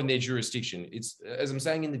in their jurisdiction. It's, as I'm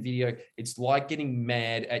saying in the video, it's like getting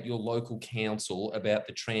mad at your local council about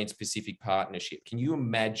the Trans-Pacific Partnership. Can you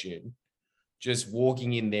imagine just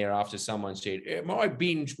walking in there after someone said, my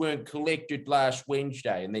bins weren't collected last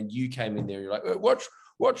Wednesday, and then you came in there, you're like,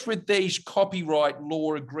 what's with these copyright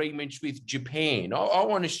law agreements with Japan? I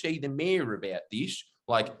want to see the mayor about this.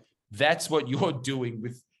 Like, that's what you're doing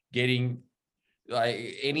with getting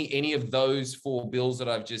like any of those 4 bills that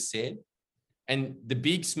I've just said. And the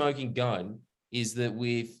big smoking gun is that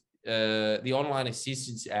with the Online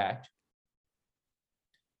Assistance Act,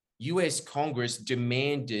 US Congress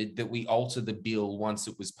demanded that we alter the bill once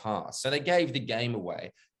it was passed. So they gave the game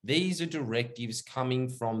away. These are directives coming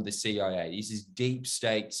from the CIA. This is deep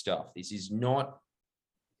state stuff. This is not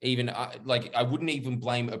even I wouldn't even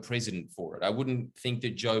blame a president for it. I wouldn't think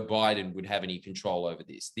that Joe Biden would have any control over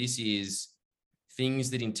this. This is things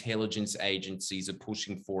that intelligence agencies are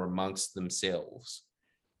pushing for amongst themselves.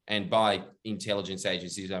 And by intelligence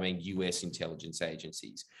agencies, I mean US intelligence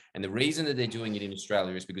agencies. And the reason that they're doing it in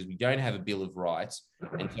Australia is because we don't have a Bill of Rights.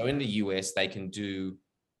 And so in the US, they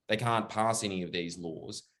can't pass any of these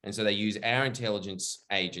laws. And so they use our intelligence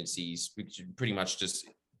agencies, which are pretty much just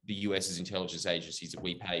the US's intelligence agencies that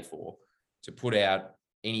we pay for, to put out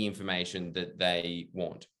any information that they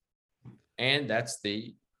want. And that's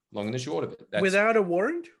the long and the short of it. Without a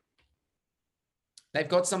warrant? They've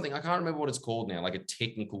got something, I can't remember what it's called now, like a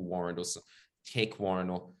technical warrant or some tech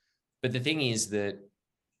warrant. But the thing is that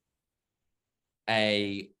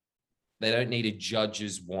they don't need a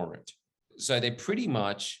judge's warrant. So they're pretty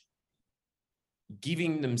much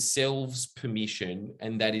giving themselves permission,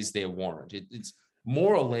 and that is their warrant. It's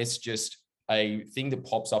more or less just a thing that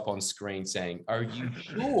pops up on screen saying, are you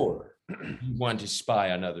sure you want to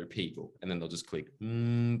spy on other people? And then they'll just click,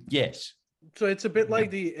 yes. So it's a bit like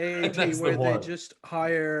the AAT where they just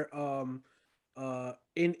hire,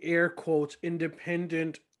 in air quotes,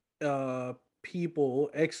 independent people,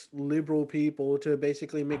 ex-liberal people, to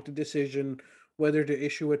basically make the decision whether to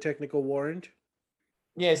issue a technical warrant.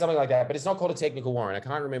 Yeah, something like that. But it's not called a technical warrant. I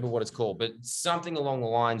can't remember what it's called, but something along the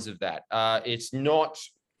lines of that. It's not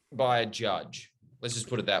by a judge. Let's just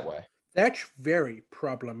put it that way. That's very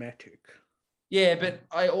problematic. Yeah, but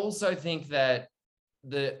I also think that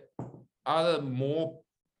the other more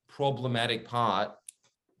problematic part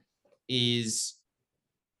is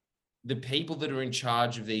the people that are in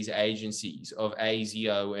charge of these agencies, of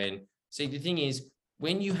ASIO. And see, the thing is,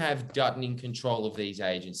 when you have Dutton in control of these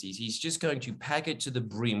agencies, he's just going to pack it to the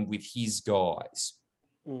brim with his guys.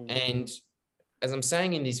 And as I'm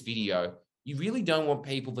saying in this video, you really don't want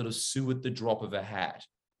people that'll sue at the drop of a hat.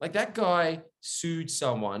 Like, that guy sued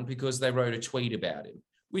someone because they wrote a tweet about him,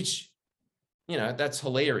 which, you know, that's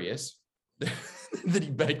hilarious that he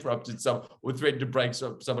bankrupted someone or threatened to break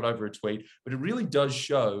someone over a tweet. But it really does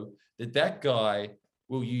show that that guy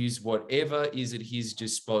will use whatever is at his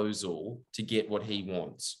disposal to get what he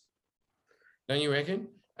wants. Don't you reckon?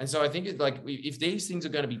 And so I think it's like, if these things are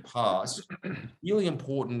going to be passed, it's really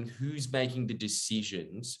important who's making the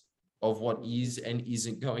decisions of what is and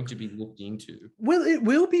isn't going to be looked into. Well, it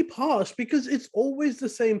will be passed because it's always the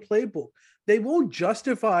same playbook. They won't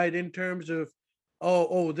justify it in terms of,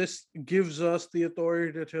 oh, this gives us the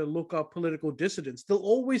authority to look up political dissidents. They'll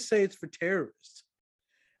always say it's for terrorists.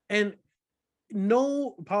 And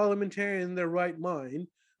no parliamentarian in their right mind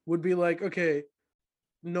would be like, okay,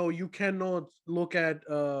 no, you cannot look at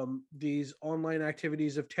these online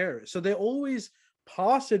activities of terrorists. So they always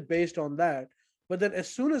pass it based on that. But then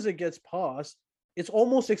as soon as it gets passed, it's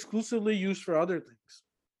almost exclusively used for other things.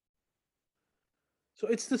 So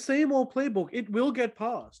it's the same old playbook. It will get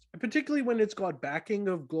passed, particularly when it's got backing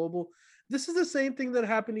of global. This is the same thing that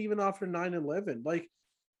happened even after 9/11. Like,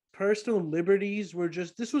 personal liberties were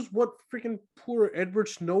just, this was what freaking poor Edward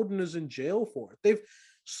Snowden is in jail for. They've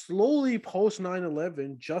slowly post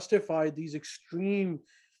 9/11 justified these extreme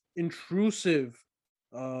intrusive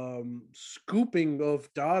scooping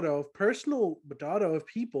of data, of personal data of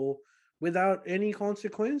people without any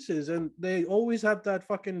consequences. And they always have that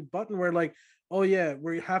fucking button where like, oh yeah,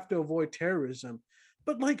 we have to avoid terrorism.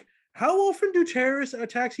 But like, how often do terrorist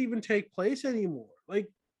attacks even take place anymore? Like,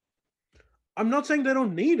 I'm not saying they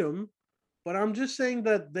don't need them, but I'm just saying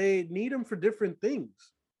that they need them for different things.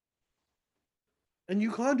 And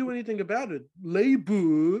you can't do anything about it.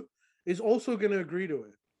 Labour is also going to agree to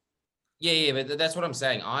it. Yeah, but that's what I'm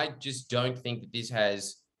saying. I just don't think that this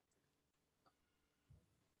has...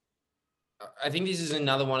 I think this is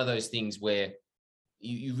another one of those things where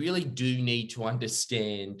you really do need to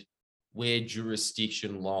understand where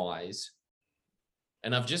jurisdiction lies.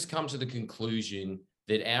 And I've just come to the conclusion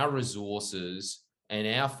that our resources and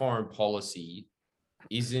our foreign policy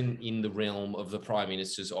isn't in the realm of the Prime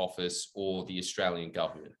Minister's office or the Australian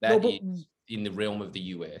government. That is in the realm of the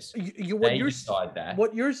US. They decide that.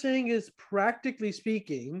 What you're saying is, practically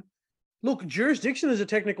speaking, look, jurisdiction is a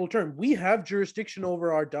technical term. We have jurisdiction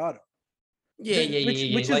over our data. Which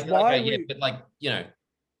is why but like, you know,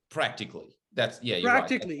 practically. That's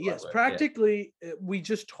practically, right. yes. Practically, we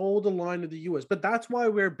just hold the line of the US. But that's why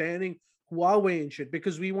we're banning Huawei and shit,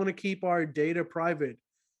 because we want to keep our data private.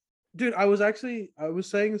 Dude, I was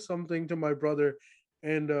saying something to my brother,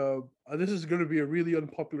 and this is going to be a really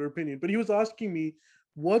unpopular opinion, but he was asking me,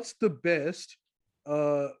 what's the best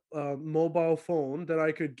mobile phone that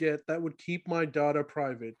I could get that would keep my data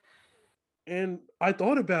private? And I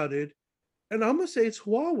thought about it, and I'm gonna say it's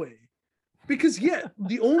Huawei, because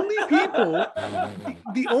the only people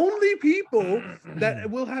that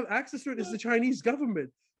will have access to it is the Chinese government.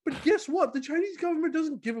 But guess what? The Chinese government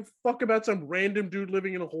doesn't give a fuck about some random dude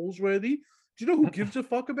living in a Holsworthy. Do you know who gives a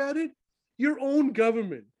fuck about it? Your own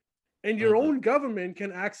government. And your own government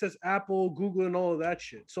can access Apple, Google, and all of that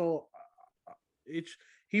shit. So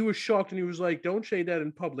he was shocked, and he was like, don't say that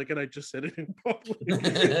in public. And I just said it in public.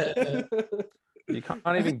 You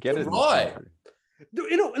can't even get it. Right.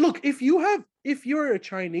 You know, look, if you're a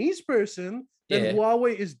Chinese person, then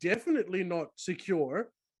Huawei is definitely not secure.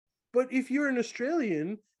 But if you're an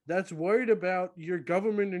Australian that's worried about your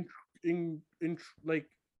government like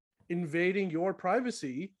invading your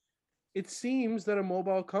privacy, it seems that a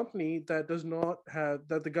mobile company that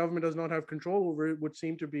the government does not have control over it would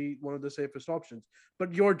seem to be one of the safest options.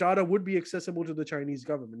 But your data would be accessible to the Chinese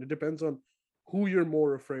government. It depends on who you're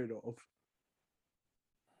more afraid of.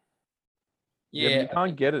 Yeah, but you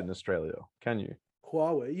can't get it in Australia, can you?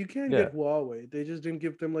 Huawei, you can get Huawei. They just didn't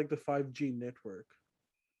give them like the 5G network.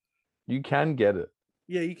 You can get it.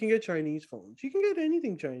 Yeah, you can get Chinese phones. You can get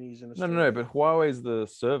anything Chinese in Australia. No, but Huawei is the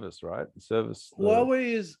service, right?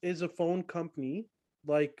 Huawei is a phone company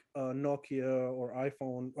like Nokia or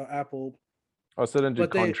iPhone or Apple. Oh, so they don't do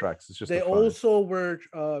contracts. It's just they also were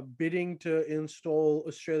bidding to install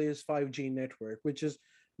Australia's 5G network, which is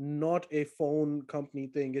not a phone company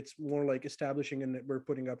thing. It's more like establishing a network,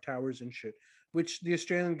 putting up towers and shit, which the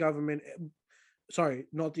Australian government, sorry,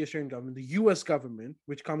 not the Australian government, the US government,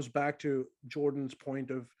 which comes back to Jordan's point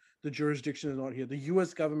of the jurisdiction is not here. The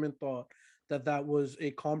US government thought that was a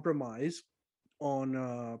compromise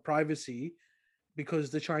on privacy because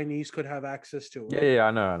the Chinese could have access to it. Yeah,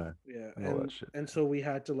 I know. Yeah, and so we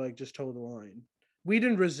had to like just toe the line. We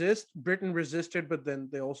didn't resist. Britain resisted, but then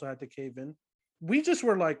they also had to cave in. We just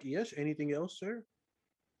were like, yes, anything else, sir?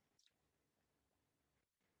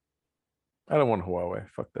 I don't want Huawei.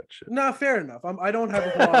 Fuck that shit. Nah, fair enough. I don't have a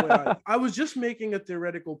Huawei. I was just making a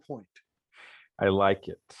theoretical point. I like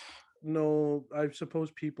it. No, I suppose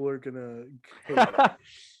people are gonna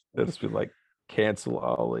They'll just be like, cancel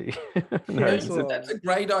Ali. That's a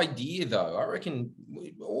great idea, though. I reckon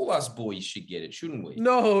all us boys should get it, shouldn't we?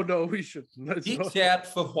 No, we shouldn't. Dicks out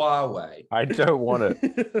for Huawei. I don't want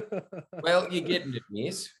it. Well, you're getting it,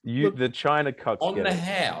 miss. The China cucks on get the it.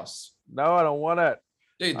 house. No, I don't want it.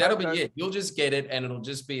 Dude, that'll be it. You'll just get it, and it'll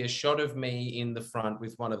just be a shot of me in the front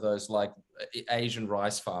with one of those like Asian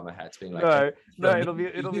rice farmer hats, being like, no, it'll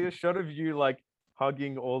be a shot of you like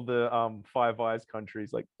hugging all the Five Eyes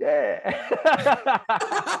countries, like, yeah.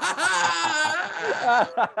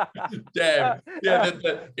 Damn. Yeah,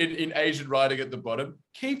 in Asian writing at the bottom,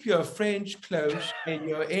 keep your friends close and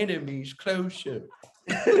your enemies closer.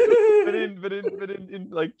 but in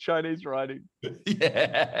like Chinese writing.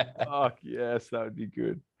 Yeah. Fuck yes, that would be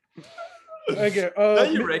good. Okay.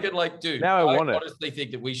 Don't you reckon, like, dude? Now I honestly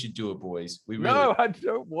think that we should do it, boys. We really. No, I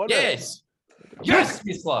don't want it. Yes,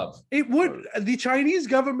 Miss Love. It would. The Chinese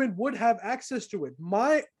government would have access to it.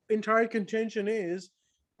 My entire contention is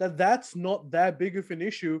that that's not that big of an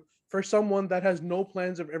issue for someone that has no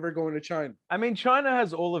plans of ever going to China. I mean, China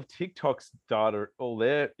has all of TikTok's data, all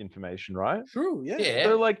their information, right? True. Yeah.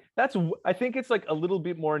 So like I think it's like a little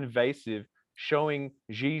bit more invasive showing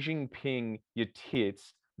Xi Jinping your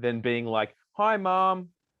tits than being like, "Hi, mom.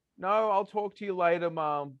 No, I'll talk to you later,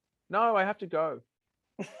 mom. No, I have to go."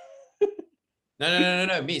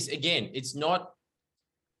 No, miss. Again, it's not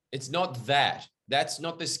that. That's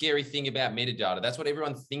not the scary thing about metadata. That's what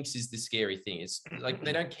everyone thinks is the scary thing. It's like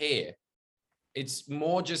they don't care. It's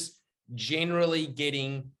more just generally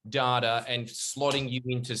getting data and slotting you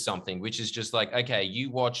into something, which is just like, okay, you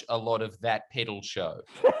watch a lot of that pedal show.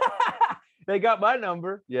 They got my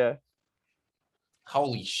number. Yeah.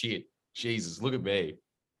 Holy shit. Jesus, look at me.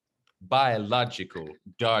 Biological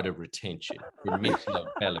data retention for Mislav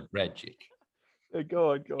Belabragic.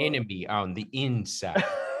 Go on. Enemy on the inside.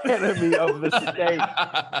 Enemy of the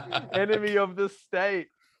state. Enemy of the state.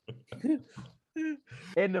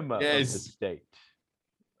 Enema of the Yes. state.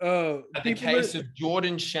 The People case that- of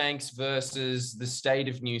Jordan Shanks versus the state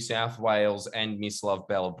of New South Wales and Mislav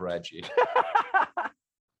Belabragic.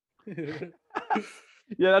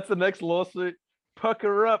 Yeah, that's the next lawsuit.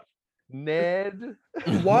 Pucker up, Ned.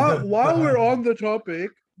 while we're on the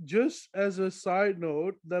topic, just as a side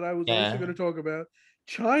note that I was Yeah. also going to talk about,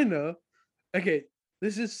 China. Okay,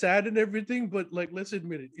 this is sad and everything, but like, let's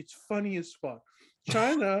admit it, it's funny as fuck.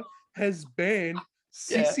 China has banned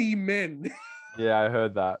Yeah. sissy men, Yeah, I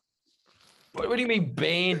heard that. What do you mean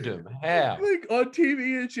banned him? How? like on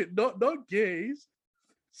TV and shit. Not gays,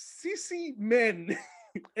 sissy men,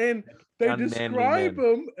 and they Unmanly describe men.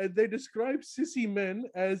 them. And they describe sissy men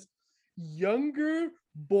as younger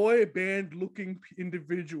boy band looking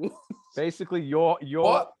individuals. Basically, your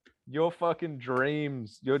What? fucking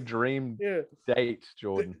dreams, your dream Yeah. date,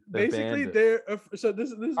 Jordan. Basically, they're so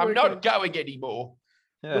this is I'm like not going anymore.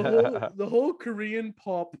 the whole Korean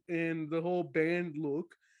pop and the whole band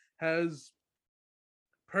look has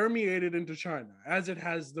permeated into China, as it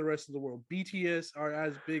has the rest of the world. BTS are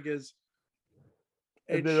as big as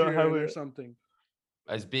Ed And they don't have Sheeran or it. something.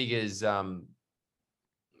 As big as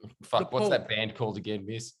fuck, what's that band called again,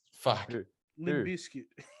 miss? Fuck. Who? Limp Who? Bizkit.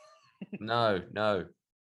 No.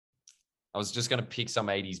 I was just gonna pick some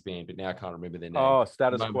 80s band, but now I can't remember their name. Oh,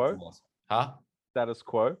 status Moment's quo. lost. Huh? Status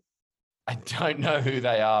quo. I don't know who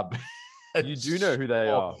they are. But You do know who they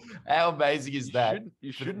are. How amazing is that?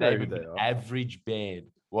 You For should the know name who of they an are. average band.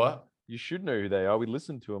 What? You should know who they are. We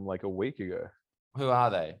listened to them like a week ago. Who are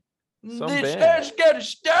they? Some This band. has gotta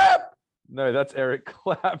stop. No, that's Eric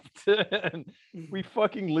Clapton. We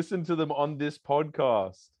fucking listened to them on this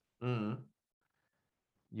podcast. Mm.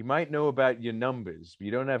 You might know about your numbers, but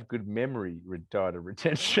you don't have good memory data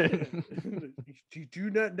retention. You do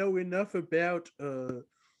not know enough about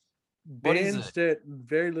What is bands it? that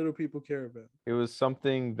very little people care about. It was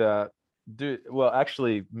something that,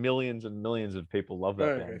 actually, millions and millions of people love that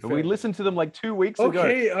Okay, band. But fair we enough. listened to them like 2 weeks ago.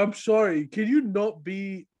 Okay, I'm sorry. Can you not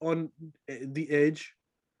be on the edge?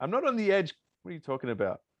 I'm not on the edge. What are you talking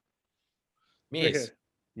about? Miss, Okay.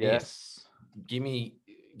 Yes. give me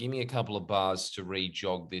a couple of bars to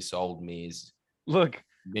re-jog this old mare's. Look,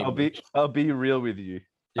 memory. I'll be real with you.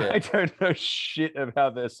 Yeah. I don't know shit of how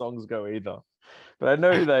their songs go either, but I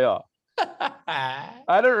know who they are.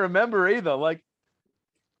 I don't remember either. Like,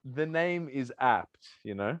 the name is apt,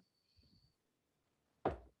 you know?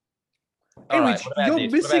 All Anyway, right, what about you're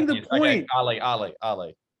this? What missing about the this? Okay, point.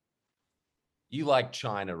 Ali. You like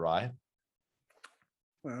China, right?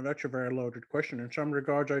 Well, that's a very loaded question. In some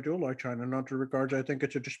regards, I do like China. In other regards, I think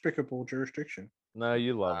it's a despicable jurisdiction. No,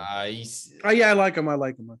 you love him. Oh yeah, I like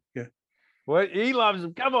him. Yeah. Well, he loves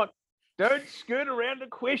him. Come on. Don't skirt around the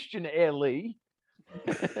question, Ellie.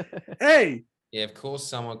 Hey, Yeah, of course.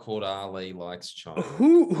 Someone called Ali likes China.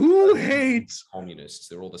 who hates Communists?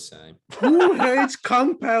 They're all the same.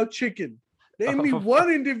 Kung Pao chicken? Name me one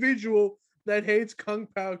individual that hates Kung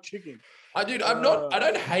Pao chicken. I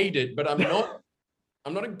don't hate it, but I'm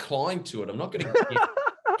not inclined to it. I'm not going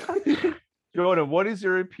to. Jordan, what is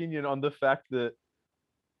your opinion on the fact that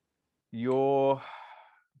your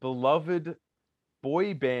beloved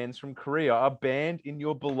boy bands from Korea are banned in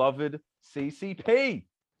your beloved CCP?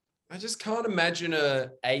 I just can't imagine a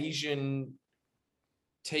Asian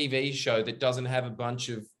TV show that doesn't have a bunch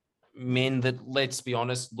of men that, let's be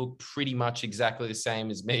honest, look pretty much exactly the same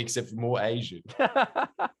as me, except for more Asian.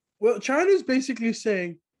 Well, China's basically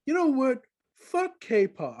saying, you know what? Fuck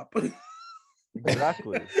K-pop.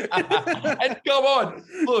 Exactly. And come on,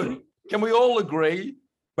 look, can we all agree?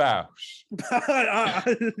 Bosh. Isn't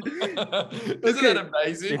that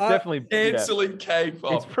amazing? It's definitely Canceling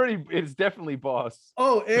K-pop. It's definitely boss.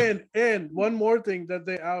 Oh, and one more thing that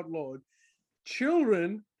they outlawed: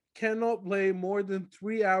 children cannot play more than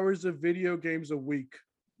 3 hours of video games a week.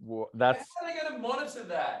 That's, How are they going to monitor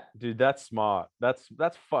that? dude, that's smart. That's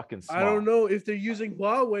fucking smart. I don't know if they're using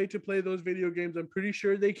Huawei to play those video games. I'm pretty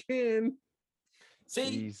sure they can. See,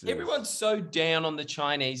 Jesus. everyone's so down on the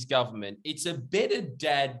Chinese government. It's a better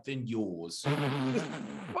dad than yours.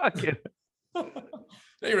 Fuck it.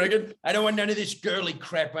 You reckon? I don't want none of this girly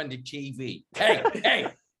crap on the TV. Hey,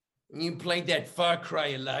 you played that Far Cry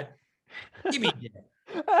a lot. Give me that.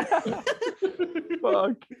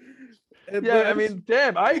 Fuck. But Yeah, I mean,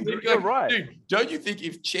 damn, I agree. You're right. Dude, don't you think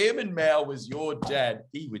if Chairman Mao was your dad,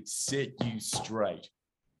 he would set you straight?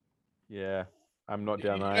 Yeah, I'm not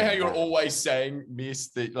down You know there. how you're always saying, Miss,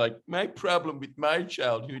 that like my problem with my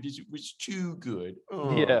childhood is it was too good.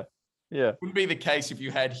 Oh. Yeah. Yeah. Wouldn't be the case if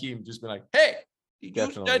you had him just be like, hey, did you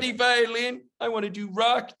Definitely. study violin? I want to do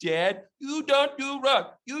rock, Dad. You don't do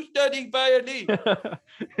rock. You study violin.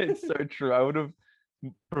 It's so true. I would have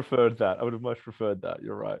preferred that. I would have much preferred that.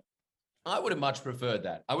 You're right. I would have much preferred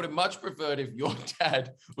that. I would have much preferred if your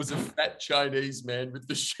dad was a fat Chinese man with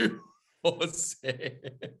the shoe horse hair.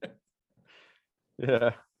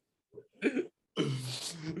 Yeah.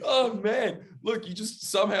 Oh man, look, you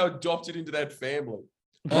just somehow adopted into that family.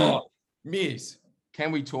 Oh, Miss,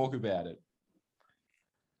 can we talk about it?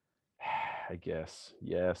 I guess.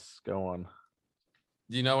 Yes. Go on.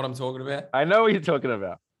 Do you know what I'm talking about? I know what you're talking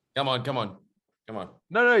about. Come on, come on, come on.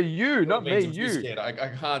 No, you, not me. I'm too You. scared. I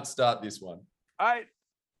can't start this one.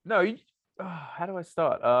 No. How do I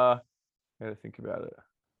start? I gotta think about it.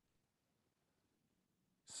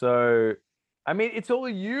 So, I mean, it's all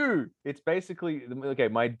you. It's basically okay.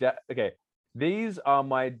 My dad. Okay, these are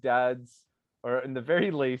my dad's, or in the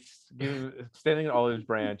very least, extending an olive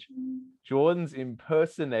branch. Jordan's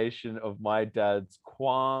impersonation of my dad's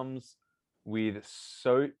qualms with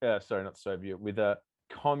not Soviet, with a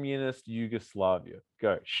communist Yugoslavia.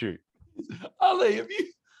 Go shoot. Ali, have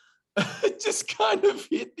you just kind of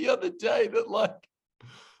hit the other day that like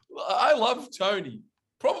I love Tony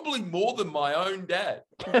probably more than my own dad.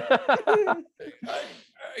 I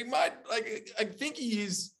think he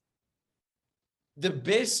is the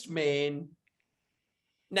best man,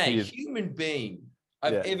 human being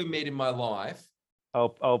I've ever met in my life.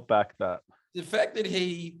 I'll back that. The fact that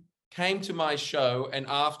he came to my show and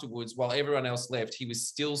afterwards, while everyone else left, he was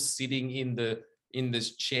still sitting in the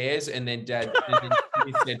chairs, and then Dad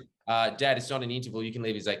he said, Dad, it's not an interval, you can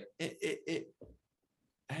leave. He's like,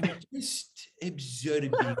 I'm just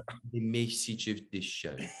absorbing the message of this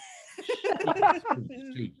show.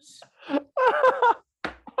 Please. And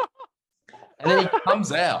then he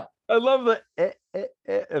comes out. I love the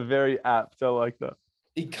very apt. I like that.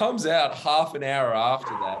 He comes out half an hour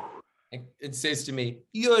after that and says to me,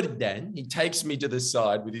 Jordan, he takes me to the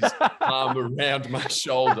side with his arm around my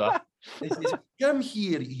shoulder. He says, come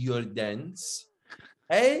here, Jordans.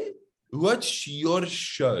 I watch your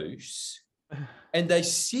shows and I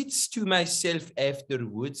sits to myself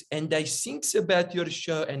afterwards and I thinks about your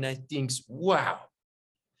show and I thinks, wow,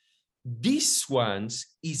 this one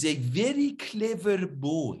is a very clever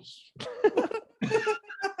boy.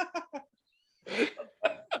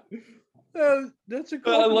 That's a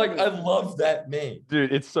cool. I love that man,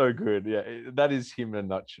 dude. It's so good. Yeah, that is him in a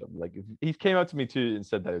nutshell. Like if he came up to me too and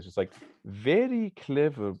said that, it was just like very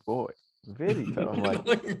clever boy, very clever. I'm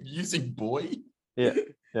like using boy. Yeah.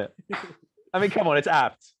 I mean, come on, it's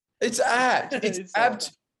apt. It's apt. It's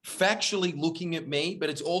apt. Factually looking at me, but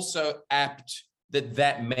it's also apt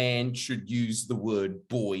that man should use the word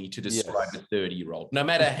boy to describe a 30-year-old, no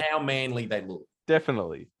matter how manly they look.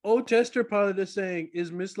 Definitely. Oh, Chester Pilot is saying,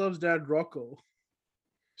 is Miss Love's dad Rocco?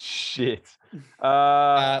 Shit.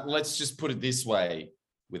 Let's just put it this way.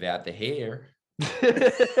 Without the hair.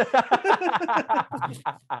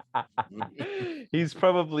 He's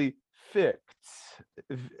probably fixed.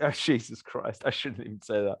 Oh, Jesus Christ. I shouldn't even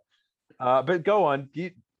say that. But go on.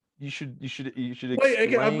 You should Wait,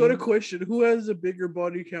 okay, I've got a question. Who has a bigger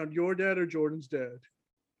body count, your dad or Jordan's dad?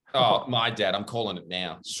 Oh, my dad. I'm calling it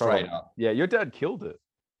now, straight up. Yeah, your dad killed it.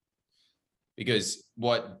 Because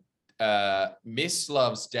what Miss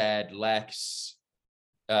Love's dad lacks,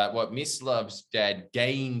 what Miss Love's dad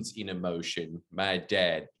gains in emotion, my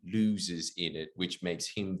dad loses in it, which makes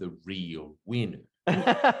him the real winner.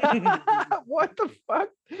 What the fuck?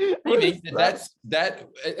 That's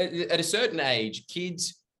at a certain age,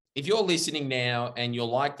 kids, if you're listening now and you're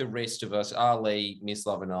like the rest of us, Ali, Miss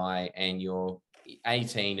Love and I, and you're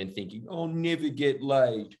 18 and thinking, I'll never get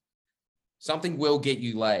laid. Something will get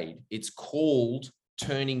you laid. It's called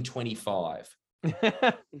turning 25.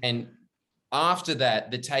 And after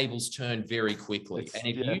that, the tables turn very quickly. And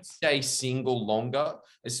if you stay single longer,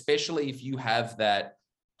 especially if you have that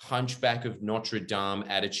Hunchback of Notre Dame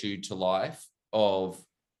attitude to life of,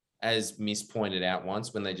 as Miss pointed out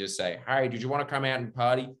once, when they just say, hey, did you want to come out and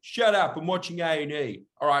party? Shut up, I'm watching A&E.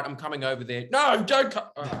 All right, I'm coming over there. No, don't come.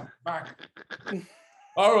 Oh, fuck.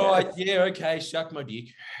 All right, yeah, okay, suck my dick.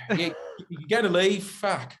 Yeah, you're going to leave?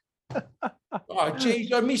 Fuck. Oh,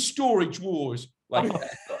 geez, I miss Storage Wars. Like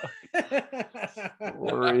that.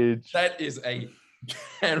 That is a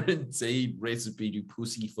guaranteed recipe to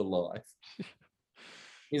pussy for life.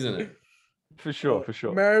 Isn't it? For sure, for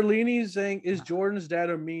sure. Marilini's saying, is Jordan's dad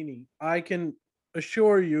a meanie? I can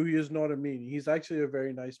assure you he is not a meanie. He's actually a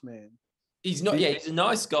very nice man. He's not, he's a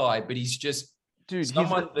nice guy, but he's just dude,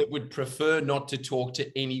 Someone that would prefer not to talk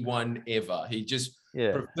to anyone ever. He just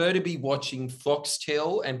prefer to be watching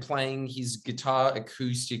Foxtel and playing his guitar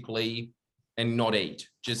acoustically and not eat.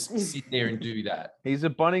 Just sit there and do that. He's a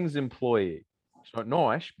Bunnings employee. He's not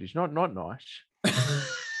nice, but he's not nice.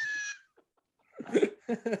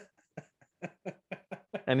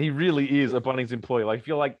 And he really is a Bunnings employee. Like, if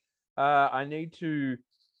you're like, I need to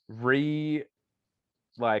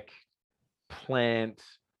plant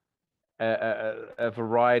a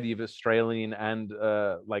variety of Australian and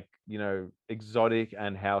exotic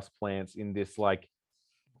and house plants in this like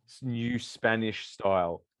new Spanish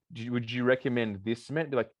style. Would you recommend this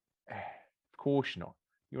cement? Be like, of course not.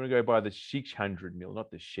 You want to go buy the 600 mil,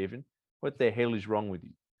 not the 7. What the hell is wrong with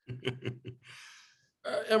you?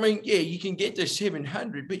 I mean, yeah, you can get the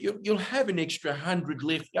 700, but you'll have an extra 100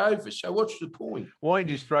 left over. So what's the point? Why don't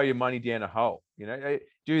you just throw your money down a hole?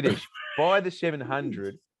 Do this. Buy the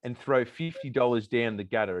 700 and throw $50 down the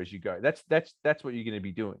gutter as you go. That's what you're going to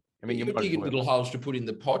be doing. I mean, you're digging little holes to put in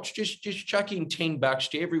the pots. Just chuck in $10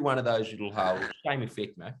 to every one of those little holes. Same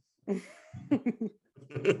effect, mate.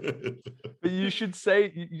 But you should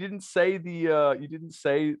say you didn't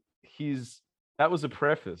say his. That was a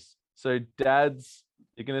preface. So Dad's.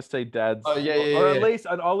 You're going to say Dad's. Oh yeah. Or at least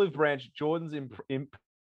an olive branch. Jordan's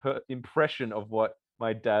impression of what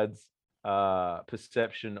my dad's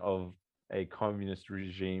perception of a communist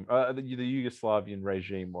regime, the Yugoslavian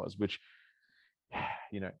regime was, which,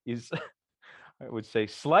 is, I would say,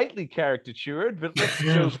 slightly caricatured, but let's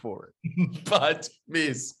go for it. But,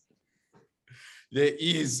 miss, there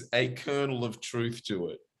is a kernel of truth to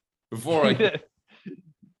it. Before I...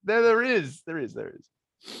 There is.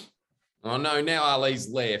 Oh, no, now Ali's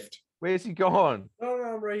left. Where's he gone? No,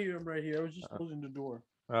 I'm right here. I was just closing the door.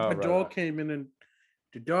 Oh, My dog came in, and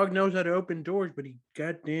the dog knows how to open doors, but he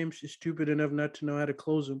goddamn stupid enough not to know how to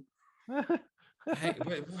close them. Hey,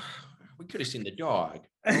 we could have seen the dog.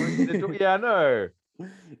 Yeah, I know.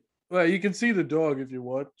 Well, you can see the dog if you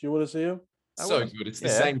want. Do you want to see him? So good. It's the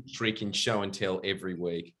same trick in show and tell every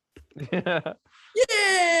week. Yeah.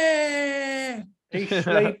 He's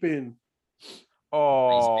sleeping.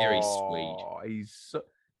 Oh, he's very sweet.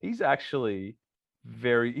 He's actually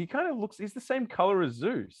very. He kind of looks. He's the same color as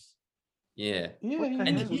Zeus. Yeah.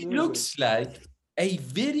 And he looks like a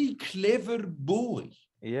very clever boy.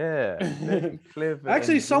 Yeah, very clever.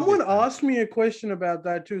 Actually, someone asked me a question about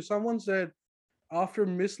that too. Someone said, after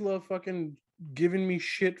Misla fucking giving me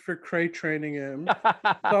shit for crate training him,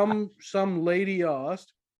 some lady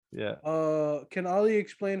asked, can Ali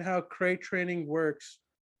explain how crate training works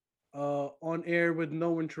on air with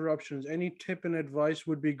no interruptions? Any tip and advice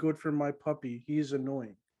would be good for my puppy. He's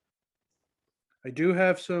annoying. I do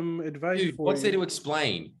have some advice for you. What's there to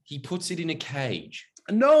explain? He puts it in a cage.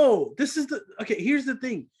 No, here's the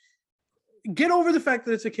thing. Get over the fact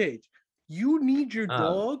that it's a cage. You need your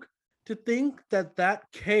dog to think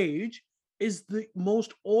that cage is the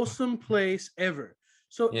most awesome place ever.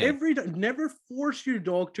 So every time, never force your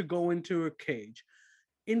dog to go into a cage.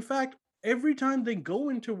 In fact, every time they go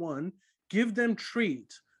into one, give them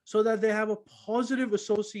treats so that they have a positive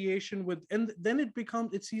association with, and then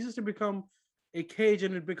it ceases to become a cage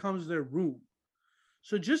and it becomes their room.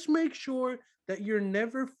 So just make sure that you're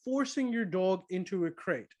never forcing your dog into a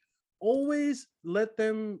crate. Always let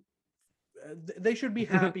them, they should be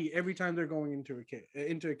happy every time they're going into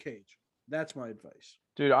a cage. That's my advice.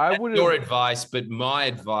 Dude, I would. Your advice, but my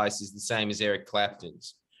advice is the same as Eric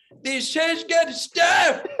Clapton's. This has got to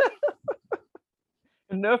stop.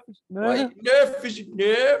 Enough is enough.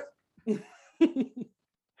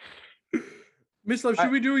 Miss Love,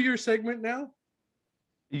 should we do your segment now?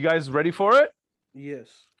 You guys ready for it? Yes.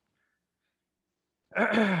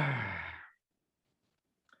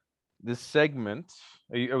 This segment.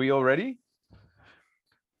 Are we all ready?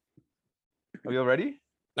 Are we all ready?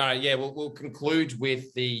 No, yeah, we'll conclude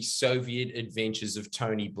with the Soviet adventures of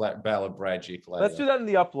Tony Balabragic later. Let's do that in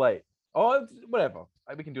the up late. Oh, whatever.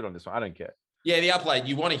 We can do it on this one. I don't care. Yeah, the up late.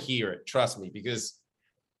 You want to hear it, trust me, because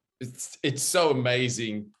it's so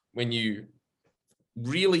amazing when you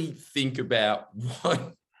really think about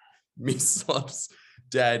what Miss Love's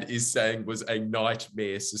dad is saying was a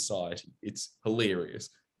nightmare society. It's hilarious,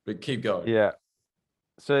 but keep going. Yeah.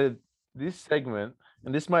 So this segment,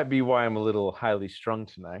 and this might be why I'm a little highly strung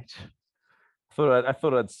tonight. I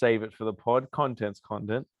thought I'd save it for the pod. Content's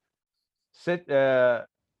content. Set your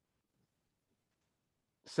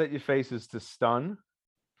faces to stun.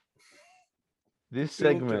 This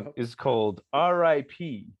segment is called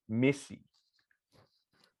R.I.P. Missy.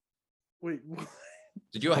 Wait, what?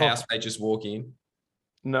 Did your housemate just walk in?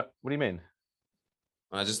 No, what do you mean?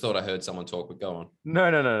 I just thought I heard someone talk, but go on.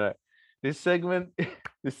 No. This segment,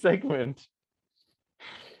 this segment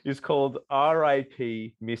is called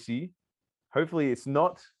R.I.P. Missy. Hopefully, it's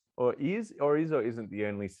not, or isn't the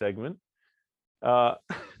only segment. Uh,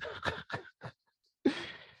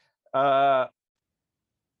 I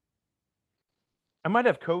might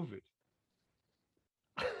have COVID.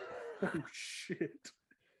 Oh shit!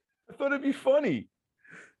 I thought it'd be funny.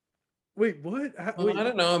 Wait, what? Well, I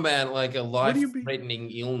don't know about like a What do you mean?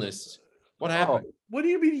 life-threatening illness. What happened? What do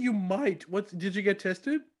you mean you might? What did you get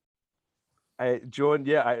tested? Jordan,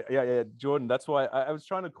 Jordan. That's why I was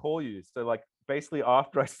trying to call you. So like, basically,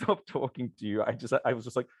 after I stopped talking to you, I was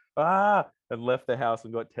just like, and left the house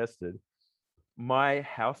and got tested. My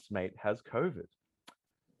housemate has COVID.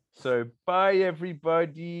 So bye,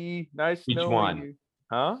 everybody. Nice Which knowing one? you.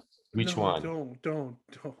 Huh? Which No, one? Don't.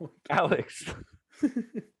 Alex.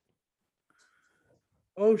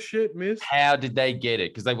 Oh shit, Miss. How did they get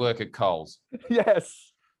it? Because they work at Coles.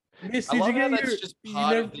 Yes. Miss, I did love you how get that's your? just you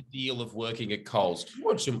part never- of the deal of working at Coles. Do you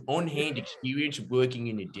want some on-hand experience of working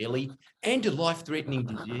in a deli and a life-threatening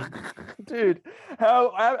disease? Dude,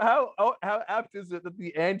 how apt is it that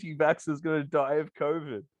the anti-vaxxer is going to die of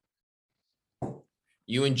COVID?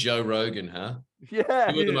 You and Joe Rogan, huh?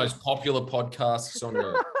 Yeah. Two of the most popular podcasts on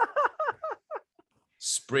earth.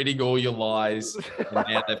 Spreading all your lies, and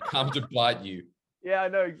now they've come to bite you. Yeah, I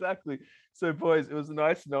know exactly. So, boys, it was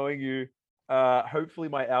nice knowing you. Hopefully,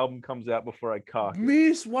 my album comes out before I cark it.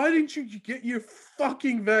 Miss, why didn't you get your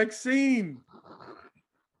fucking vaccine?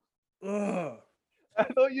 Ugh. I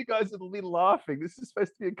thought you guys would be laughing. This is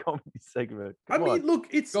supposed to be a comedy segment. Come on. Look,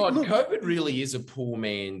 it's God, look, COVID really is a poor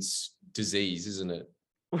man's disease, isn't it?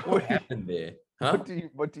 What happened there? Huh?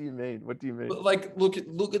 What do you mean? What do you mean? Like, look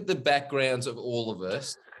at the backgrounds of all of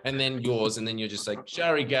us, and then yours, and then you're just like,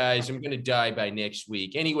 sorry guys, I'm gonna die by next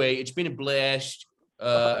week. Anyway, it's been a blast.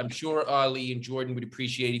 I'm sure Ali and Jordan would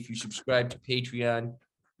appreciate if you subscribe to Patreon.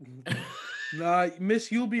 nah,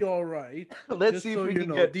 Miss, you'll be all right. Let's Just see so if we you can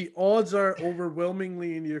know, get. the odds are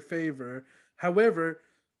overwhelmingly in your favor. However,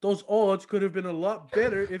 those odds could have been a lot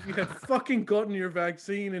better if you had fucking gotten your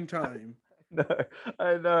vaccine in time. No,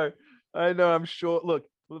 I know. I'm sure. Look,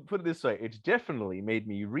 put it this way: it's definitely made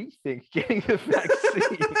me rethink getting the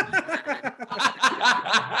vaccine.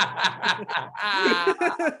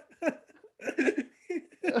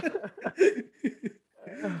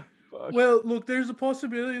 Well, look, there's a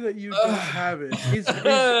possibility that you don't have it.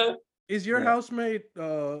 Is your housemate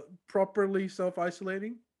properly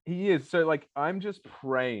self-isolating? He is. So, like, I'm just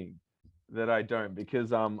praying that I don't,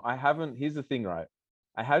 because I haven't. Here's the thing, right?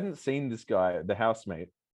 I hadn't seen this guy, the housemate.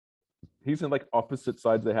 He's in like opposite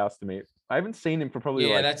sides of the house to me. I haven't seen him for probably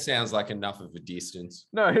that sounds like enough of a distance.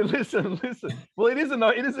 No, listen. Well, it is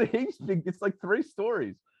a heaps big. It's like 3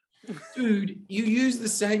 stories. Dude, you use the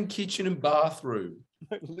same kitchen and bathroom.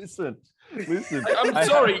 Listen. I'm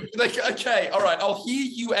sorry. Like, okay, all right, I'll hear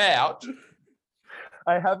you out.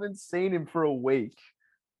 I haven't seen him for a week,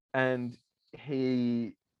 and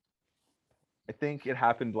I think it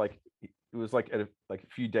happened like it was like a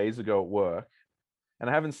few days ago at work, and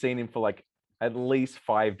I haven't seen him for like at least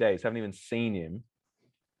 5 days. Haven't even seen him,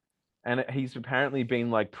 and he's apparently been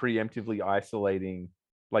like preemptively isolating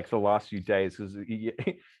like the last few days because he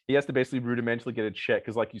has to basically rudimentarily get a check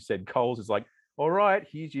because, like you said, Coles is like, all right,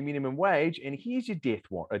 here's your minimum wage and here's your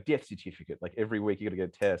death certificate. Like every week you got to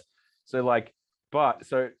get a test. So like,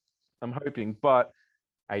 so I'm hoping, but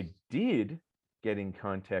I did get in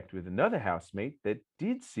contact with another housemate that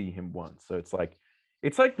did see him once. So it's like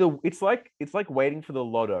waiting for the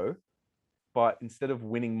lotto, but instead of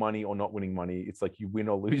winning money or not winning money, it's like you win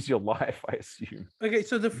or lose your life, I assume. Okay,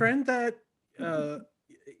 so the friend that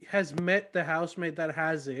has met the housemate that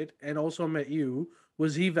has it and also met you,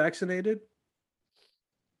 was he vaccinated?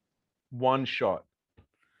 1 shot.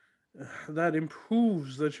 That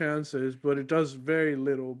improves the chances, but it does very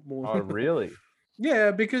little more. Oh, really?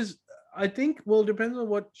 Yeah, because I think, well, it depends on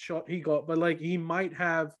what shot he got, but like he might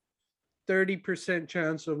have 30%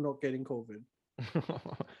 chance of not getting COVID.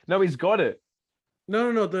 No, he's got it.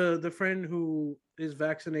 No. The friend who is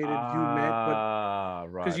vaccinated, you met, but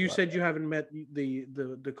right. because you said you haven't met the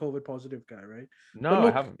COVID positive guy, right? No, But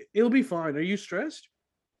look, I haven't. It'll be fine. Are you stressed?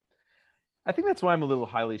 I think that's why I'm a little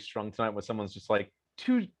highly strung tonight when someone's just like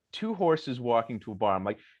two horses walking to a bar. I'm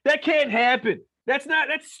like, that can't happen. That's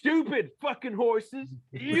stupid. Fucking horses.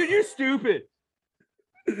 You're stupid.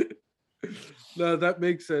 No, that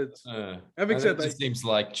makes sense. Having said that, that, seems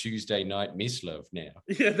like Tuesday night mislove now.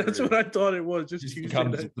 yeah, that's what I thought it was. Just Tuesday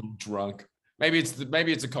becomes night. a little drunk. Maybe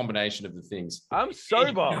it's a combination of the things. I'm sober.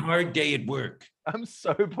 It's a hard day at work. I'm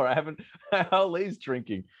sober. I haven't. Ali's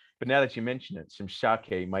drinking, but now that you mention it, some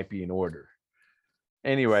sake might be in order.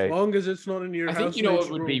 Anyway, As long as it's not in your I house. think you know what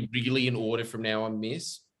would be really in order from now on,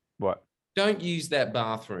 Miss. what? Don't use that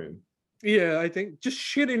bathroom. Yeah, I think just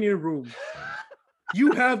shit in your room.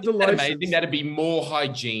 You have the Isn't that license. amazing? That'd be more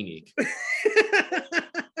hygienic.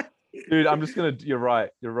 Dude, I'm just gonna. You're right.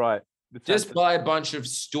 You're right. Just buy a bunch of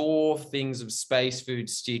store things of space food,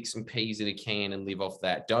 sticks, and peas in a can and live off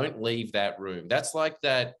that. Don't leave that room. That's like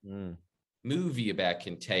that movie about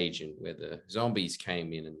Contagion where the zombies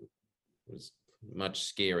came in and was much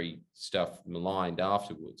scary stuff maligned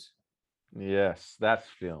afterwards. Yes, that's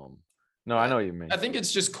film. No, I know what you mean. I think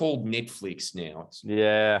it's just called Netflix now.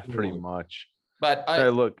 Yeah, pretty much. But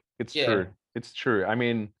Look, it's true. It's true. I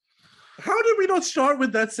mean, how did we not start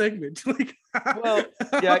with that segment? Like, well,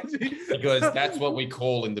 yeah, because that's what we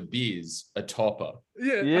call in the biz a topper.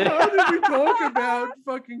 Yeah. How did we talk about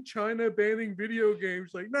fucking China banning video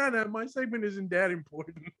games? Like, nah, my segment isn't that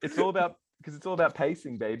important. It's all about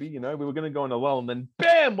pacing, baby. You know, we were gonna go on a lull, and then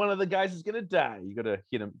bam, one of the guys is gonna die. You gotta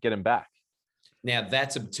get him back. Now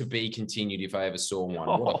that's to be continued if I ever saw one.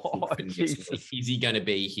 What a Jesus. Is he going to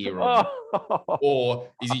be here, or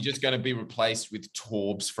is he just going to be replaced with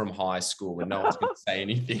Torbs from high school and no one's going to say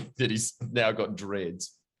anything that he's now got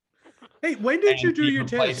dreads? Hey, when did you do your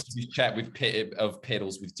test? His chat with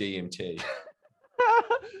pedals with DMT.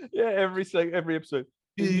 Yeah, every episode.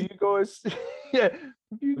 You guys, yeah,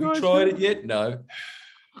 you guys tried it yet? No.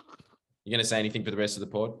 You going to say anything for the rest of the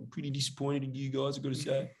pod? I'm pretty disappointed in you guys. I've got to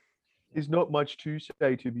say. There's not much to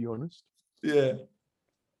say, to be honest. Yeah.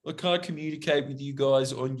 I can't communicate with you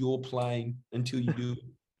guys on your plane until you do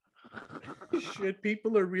it. Shit,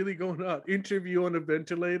 people are really going out. Interview on a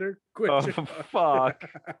ventilator? Oh, fuck.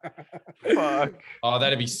 Fuck. Oh,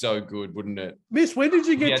 that'd be so good, wouldn't it? Miss, when did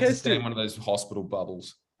you get To stay tested? in one of those hospital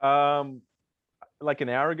bubbles. Like an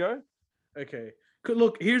hour ago. Okay.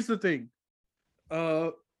 Look, here's the thing.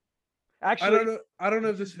 Actually, I don't know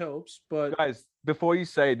if this helps, but guys, before you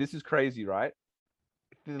say this is crazy, right?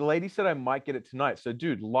 The lady said I might get it tonight. So,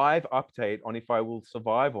 dude, live update on if I will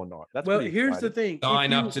survive or not. That's here's the thing.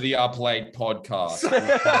 Sign up to the Up Late podcast.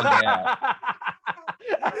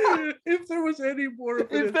 If there was any more,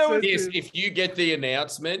 If you get the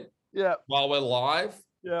announcement, while we're live,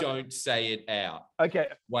 don't say it out. Okay,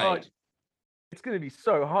 wait. It's gonna be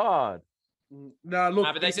so hard. Nah, look.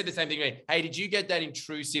 But they said the same thing to me. Hey, did you get that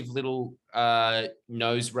intrusive little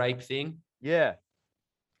nose rape thing? Yeah.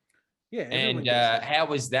 Yeah. And how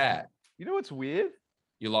was that? You know what's weird?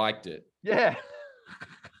 You liked it. Yeah.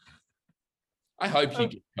 I hope you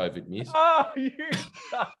get COVID, miss. Oh, you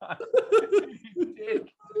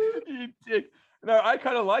dick. You dick. No, I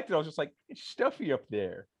kind of liked it. I was just like, it's stuffy up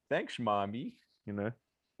there. Thanks, mommy. You know?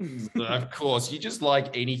 Of course. You just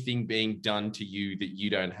like anything being done to you that you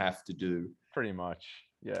don't have to do. Pretty much.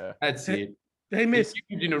 Yeah. That's it. Hey, miss. If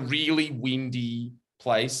you lived in a really windy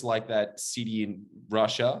place like that city in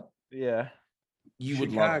Russia, yeah, you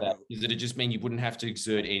would love that because it'd just mean you wouldn't have to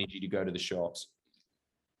exert energy to go to the shops.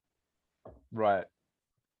 Right.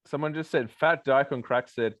 Someone just said Fat Dyke on Crack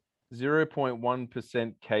said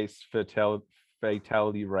 0.1% case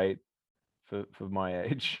fatality rate for my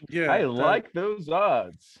age. Yeah, I like those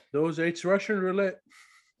odds. It's Russian roulette.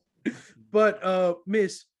 But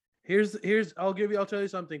miss, here's I'll tell you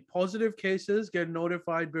something. Positive cases get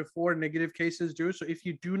notified before negative cases do. So if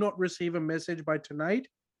you do not receive a message by tonight,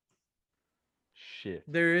 shit,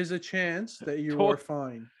 there is a chance that you are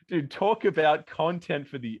fine. Dude, talk about content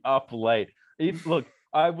for the Up Late. Look,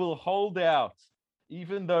 I will hold out,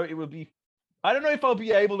 even though it will be. I don't know if I'll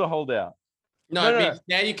be able to hold out. No.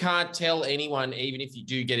 Now you can't tell anyone, even if you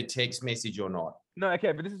do get a text message or not. No,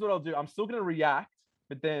 okay, but this is what I'll do. I'm still gonna react,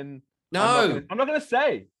 but then no, I'm not gonna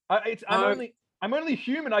say. I'm only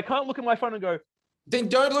human. I can't look at my phone and go. Then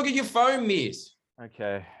don't look at your phone, miss.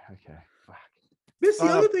 Okay. Fuck. Miss, the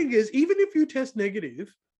other thing is, even if you test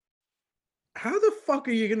negative, how the fuck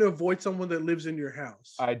are you gonna avoid someone that lives in your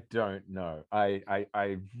house? I don't know. I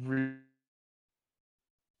really.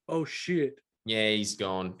 Oh shit. Yeah, he's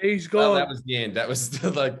gone. He's gone. Well, that was the end. That was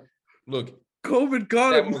like, look, COVID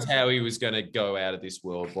got him. That was how he was going to go out of this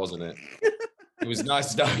world, wasn't it? It was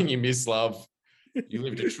nice knowing you, Miss Love. You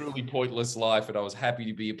lived a truly pointless life, and I was happy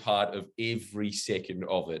to be a part of every second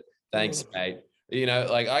of it. Thanks, mate. You know,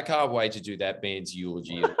 like, I can't wait to do that man's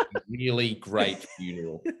eulogy. A really great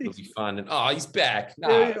funeral. It'll be fun. And he's back.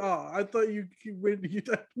 No. I thought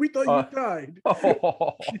we thought you died.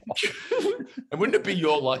 And wouldn't it be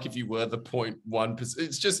your luck if you were the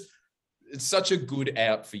 0.1%? It's such a good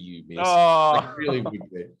out for you, miss. Like, it really would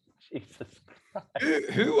be. Jesus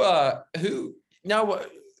Christ. Who? Now,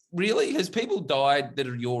 Really? Has people died that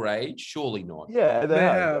are your age? Surely not. Yeah, They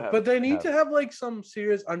have, but they they need have. to have like some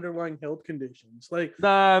serious underlying health conditions. Like,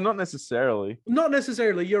 Nah, not necessarily. not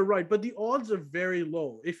necessarily, you're right, but the odds are very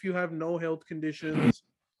low if you have no health conditions.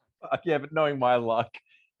 Fuck yeah, but knowing my luck.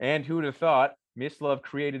 And who would have thought Miss Love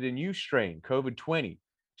created a new strain, COVID 20.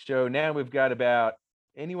 So now we've got about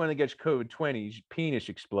anyone that gets COVID 20's penis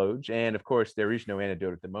explodes. And of course, there is no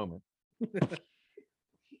antidote at the moment.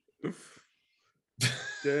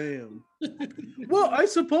 Damn. Well, I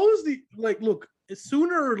suppose look,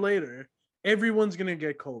 sooner or later, everyone's gonna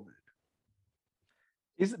get COVID.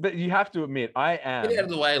 But you have to admit, I am. Get out of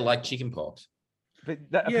the way like chickenpox. But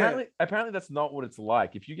Yeah. apparently that's not what it's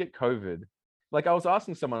like. If you get COVID, like I was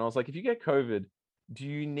asking someone, I was like, if you get COVID, do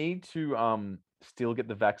you need to still get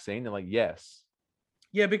the vaccine? They're like, yes.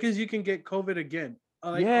 Yeah, because you can get COVID again.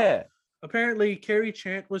 Yeah. Apparently, Carrie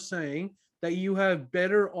Chant was saying that you have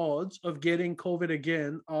better odds of getting COVID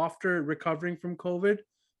again after recovering from COVID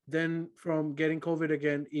than from getting COVID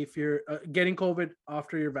again if you're getting COVID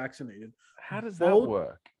after you're vaccinated. How does that Both-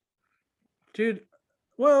 work? Dude,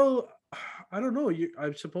 well, I don't know.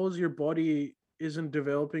 I suppose your body isn't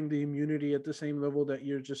developing the immunity at the same level that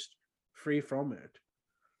you're just free from it.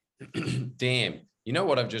 Damn. You know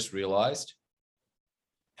what I've just realized?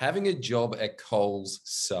 Having a job at Coles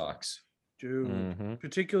sucks. Dude, Mhm.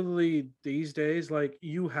 particularly these days, like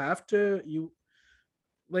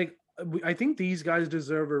I think these guys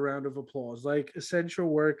deserve a round of applause. Like essential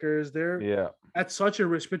workers, they're Yeah. at such a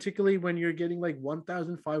risk, particularly when you're getting like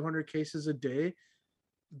 1,500 cases a day.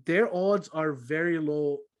 Their odds are very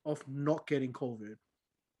low of not getting COVID.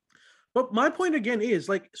 But my point again is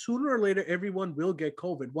like sooner or later everyone will get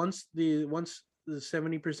COVID once the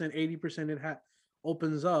 70%, 80%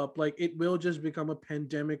 opens up. Like it will just become a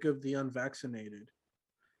pandemic of the unvaccinated.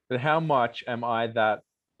 But how much am I that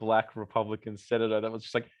black Republican senator that was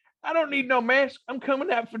just like, I don't need no mask. I'm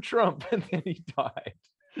coming out for Trump. And then he died.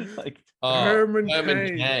 Like, Herman Herman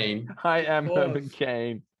Cain. Cain. I am Herman Boss.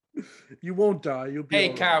 Cain. You won't die. You'll be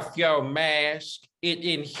Take all right. off your mask. It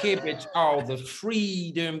inhibits all the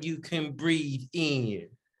freedom you can breathe in.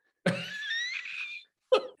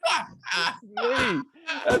 Me.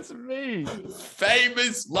 That's me.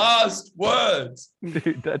 Famous last words.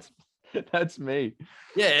 Dude, that's me.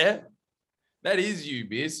 Yeah, that is you,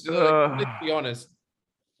 Miss. Ugh. Let's be honest.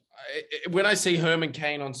 When I see Herman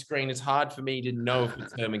Cain on screen, it's hard for me to know if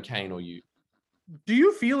it's Herman Cain or you. Do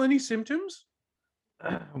you feel any symptoms?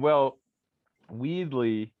 Well,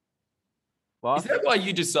 weirdly, Is last that why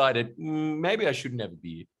you decided maybe I shouldn't have a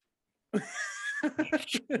beer?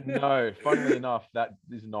 no, funnily enough, that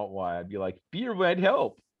is not why. I'd be like, beer might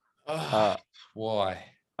help. Why?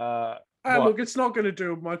 What? Look, it's not going to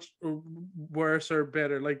do much worse or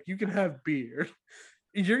better. Like you can have beer.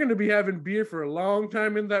 You're going to be having beer for a long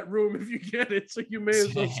time in that room if you get it. So you may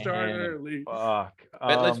as well start Damn. early. Fuck.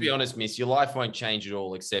 But let's be honest, Miss, your life won't change at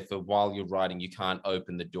all, except for while you're riding, you can't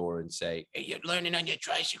open the door and say, "Hey, you're learning on your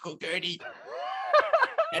tricycle, Gertie."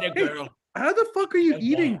 Get a girl. How the fuck are you Okay.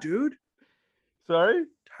 eating, dude? Sorry.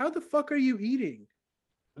 How the fuck are you eating?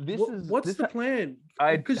 What's the plan?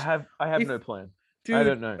 I 'Cause have if- no plan. Dude, I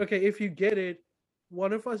don't know. Okay, if you get it,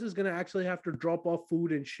 one of us is going to actually have to drop off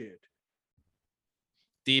food and shit.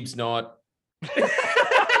 Dibs not.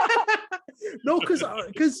 No, because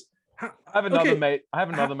I have another okay. mate. I have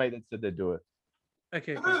another mate that said they'd do it.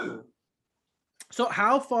 Okay. Cool. So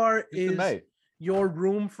how far Who's the is mate? your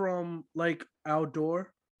room from like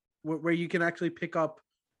outdoor, where you can actually pick up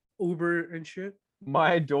Uber and shit?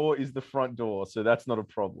 My door is the front door, so that's not a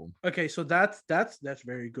problem. Okay, so that's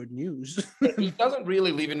very good news. He doesn't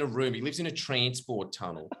really live in a room. He lives in a transport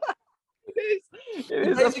tunnel. It He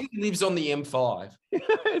is. a- basically lives on the M5.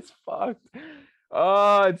 it's fucked.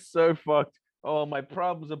 Oh, it's so fucked. Oh, my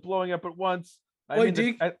problems are blowing up at once. Wait,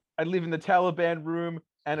 Deke? I live in the Taliban room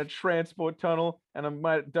and a transport tunnel, and I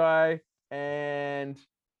might die. And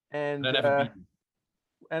I don't have a beer.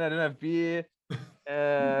 and I don't have beer.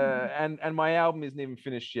 And my album isn't even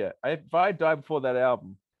finished yet. If I die before that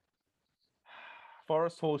album,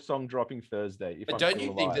 Forest Hall song dropping Thursday. If But I'm don't still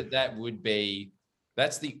you think alive. that would be,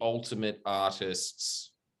 that's the ultimate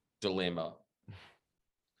artist's dilemma?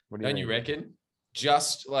 What do Don't mean? you reckon?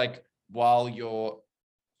 Just like while you're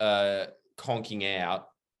conking out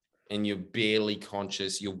and you're barely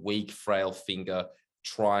conscious, your weak, frail finger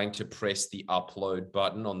trying to press the upload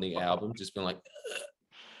button on the album, just being like,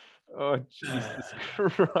 Oh, Jesus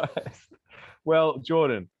Christ. Well,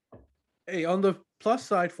 Jordan. Hey, on the plus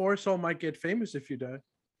side, Forest Hall might get famous if you die.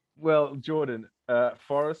 Well, Jordan,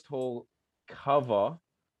 Forest Hall cover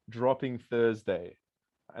dropping Thursday.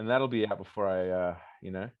 And that'll be out before I,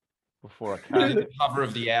 before I The can. cover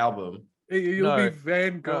of the album. You'll No, be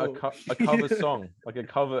Van No, Gogh. a cover song, like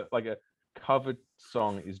a covered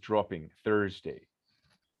song is dropping Thursday.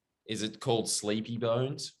 Is it called Sleepy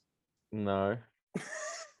Bones? No,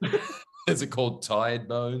 Is it called Tired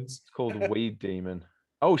Bones? it's called Weed Demon.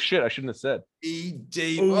 Oh shit! I shouldn't have said.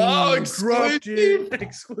 Ooh, Oh, dropped it. exclusive!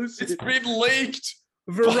 Exclusive. It's been leaked.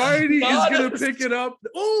 Variety is gonna Honest. pick it up.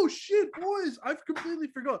 Oh shit, boys! I've completely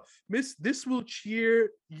forgot. Miss, this will cheer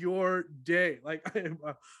your day. Like,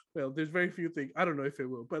 well, there's very few things. I don't know if it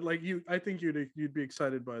will, but like I think you'd be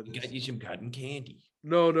excited by this. Get you some cotton candy.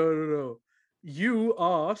 No. You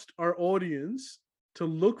asked our audience to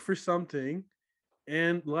look for something,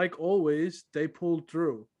 and like always, they pulled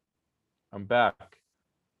through. I'm back.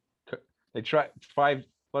 They try five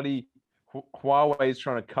bloody Huawei is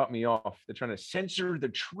trying to cut me off. They're trying to censor the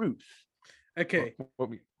truth. Okay, What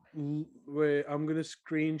we wait. I'm gonna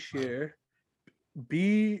screen share.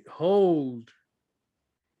 Behold.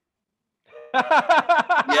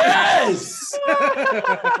 Yes!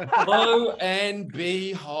 Lo and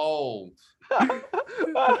behold.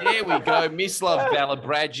 There we go. Mislav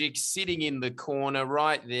Balabragic sitting in the corner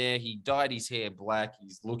right there. He dyed his hair black.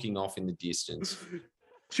 He's looking off in the distance.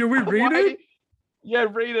 Should we read Why- it? Yeah,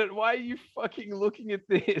 read it. Why are you fucking looking at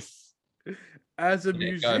this? As a Yeah,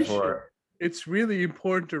 musician, go for it. it's really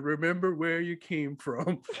important to remember where you came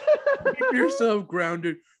from. Keep yourself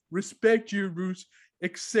grounded, respect your roots,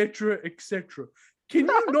 etc., etc. Can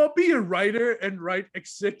you not be a writer and write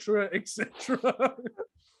etc., etc.?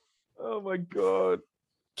 Oh my god.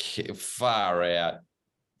 Far out.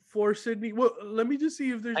 For Sydney? Well, let me just see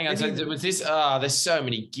if there's Hang on. any- So was this? There's so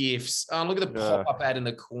many gifts. Oh, look at the Yeah. pop-up ad in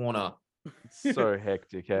the corner. It's so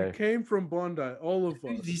hectic, It hey. came from Bondi, all of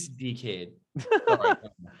Who's us. this dickhead? Sorry.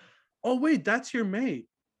 Oh wait, that's your mate.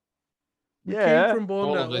 We Yeah. came from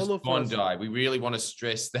Bondi, All of us, all of us. Bondi. We really want to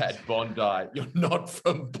stress that Bondi. You're not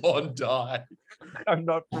from Bondi. I'm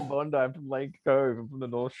not from Bondi, I'm from Lake Cove. I'm from the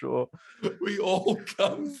North Shore. We all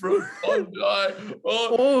come from Bondi.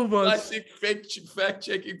 Oh, All of us. classic fact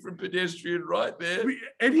checking from pedestrian right there.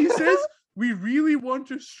 And he says we really want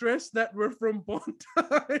to stress that we're from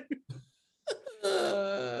Bondi.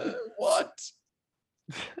 What?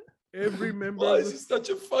 Every member Why of is he such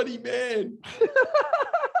a funny man?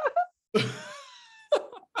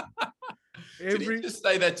 Did he every just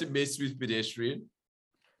say that to mess with pedestrian?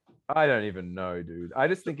 I don't even know, dude. I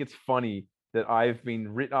just think it's funny that I've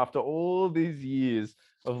been written after all these years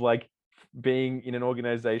of like being in an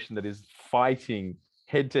organization that is fighting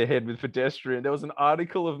head to head with pedestrian. There was an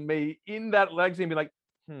article of me in that magazine being like,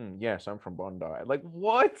 yes, I'm from Bondi. Like,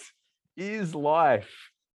 what is life?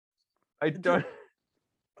 I don't.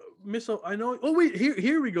 Miss. I know. Oh wait,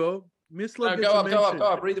 here we go. Miss Love. No, go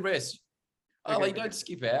up, read the rest. Oh, Okay. like, don't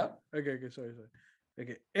skip out. Okay, sorry.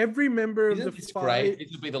 Okay, every member of Isn't the this five. great?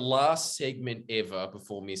 This will be the last segment ever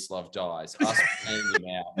before Miss Love dies. Us playing him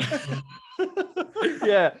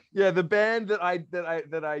out. yeah. The band that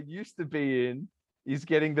I used to be in is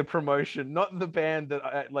getting the promotion, not the band that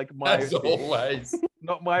I like my As always.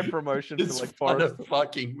 not my promotion for It's like fun Forest. of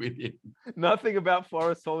fucking with him. Nothing about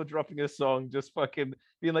Forest Solar dropping a song, just fucking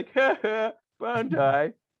being like, ha ha,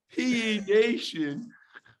 Bondi. PE Nation.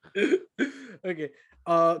 Okay.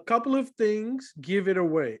 A couple of things give it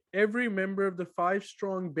away. Every member of the five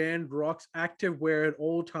strong band rocks active wear at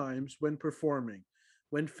all times when performing.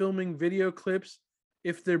 When filming video clips,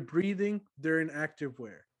 if they're breathing, they're in active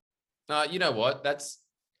wear. You know what?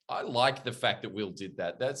 I like the fact that Will did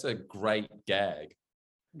that. That's a great gag.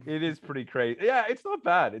 It is pretty crazy. Yeah, it's not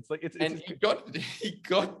bad. It's like it's And he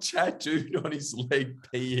got tattooed on his leg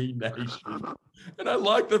PE Nation. And I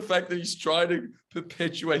like the fact that he's trying to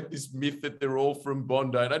perpetuate this myth that they're all from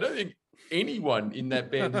Bondi. And I don't think anyone in that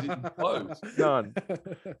band is even close.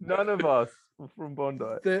 none of us are from Bondi.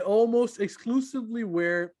 They almost exclusively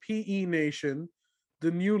wear PE Nation,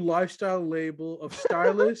 the new lifestyle label of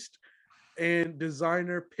stylist and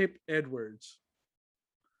designer Pip Edwards.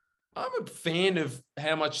 I'm a fan of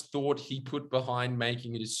how much thought he put behind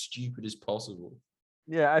making it as stupid as possible.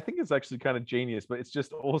 Yeah, I think it's actually kind of genius, but it's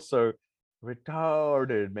just also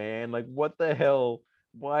retarded, man. Like, what the hell?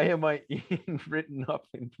 Why am I written up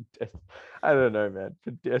in I don't know, man.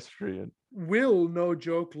 Pedestrian. Will, no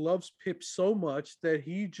joke, loves Pip so much that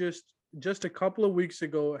he just a couple of weeks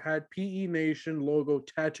ago had PE Nation logo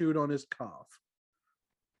tattooed on his calf.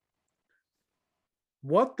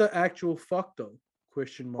 What the actual fuck though?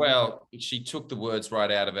 Question mark. Well, she took the words right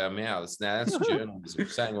out of our mouths. Now that's journalism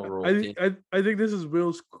saying what we're all thinking. I think this is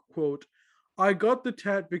Will's quote. I got the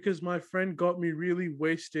tat because my friend got me really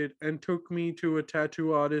wasted and took me to a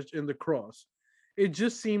tattoo artist in the cross. It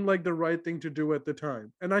just seemed like the right thing to do at the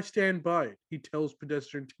time, and I stand by it, he tells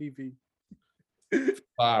Pedestrian TV.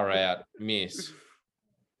 Far out, miss.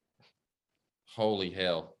 Holy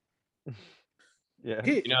hell. Yeah.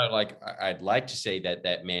 He- You know, like I'd like to say that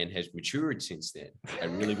that man has matured since then. I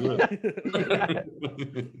really would.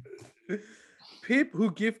 Pip,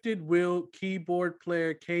 who gifted Will keyboard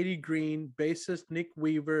player Katie Green, bassist Nick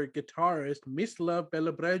Weaver, guitarist Mislav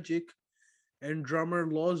Belabrajic, and drummer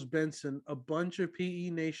Loz Benson a bunch of PE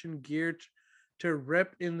Nation gear to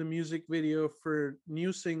rep in the music video for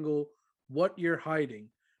new single What You're Hiding,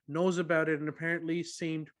 knows about it and apparently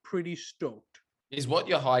seemed pretty stoked. Is What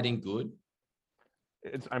You're Hiding good?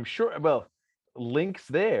 I'm sure. Well, links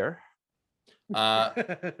there. Uh,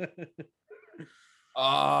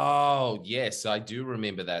 oh, yes, I do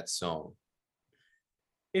remember that song.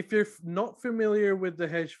 If you're not familiar with the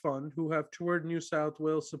Hedge Fund, who have toured New South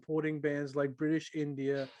Wales supporting bands like British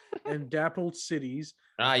India and Dappled Cities,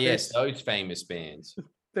 Ah, yes, This- those famous bands.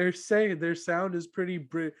 they're saying their sound is pretty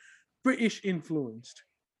British influenced.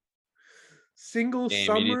 Single Damn,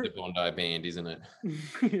 Summer. it is the Bondi Band, isn't it?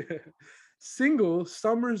 Yeah. Single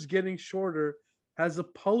Summer's Getting Shorter has a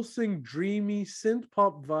pulsing, dreamy synth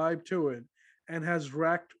pop vibe to it and has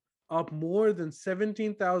racked up more than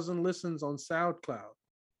 17,000 listens on SoundCloud.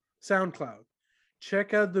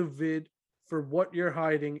 Check out the vid for What You're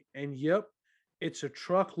Hiding, and yep, it's a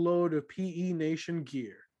truckload of PE Nation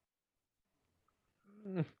gear.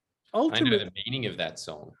 Mm, I know Ultimate. the meaning of that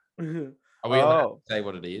song. Are we allowed Oh. to say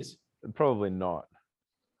what it is? Probably not.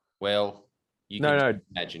 Well, you No, can no. just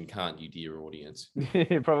imagine, can't you, dear audience?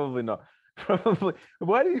 Probably not. Probably.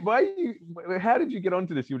 How did you get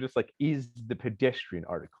onto this? You were just like, is the pedestrian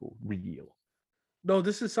article real? No,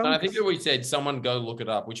 this is And I something. think that we said someone go look it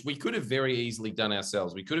up, which we could have very easily done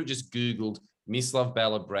ourselves. We could have just Googled Mislav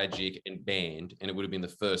Balabrajic and band, and it would have been the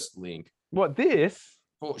first link. What, this?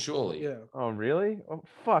 Surely. Yeah. Oh, really? Oh,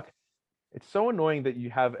 fuck. It's so annoying that you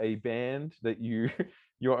have a band that you,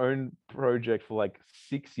 your own project for like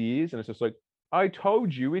 6 years, and it's just like, I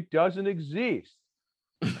told you it doesn't exist.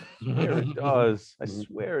 There it does. I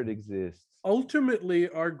swear it exists. Ultimately,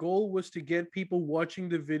 our goal was to get people watching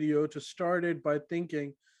the video to start it by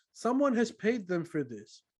thinking someone has paid them for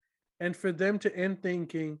this, and for them to end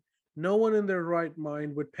thinking no one in their right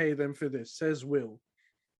mind would pay them for this, says Will.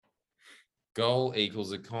 Goal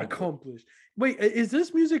equals accomplished. Accomplished. Wait, is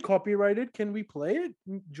this music copyrighted? Can we play it,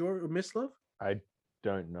 Mislav? I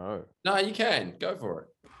don't know. No, you can. Go for it.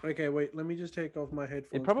 Okay, wait, let me just take off my headphones.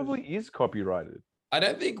 It probably is copyrighted. I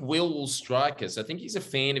don't think will strike us. I think he's a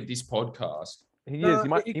fan of this podcast. He No, is. He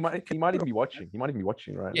might. it- He might even be watching. He might even be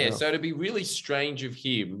watching right Yeah, now. so it'd be really strange of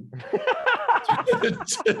him.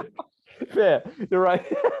 Fair. You're right.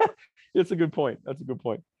 That's a good point. That's a good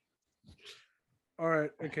point. All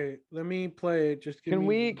right, okay, let me play it. Just give Can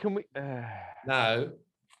me... we? No.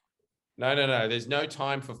 No. There's no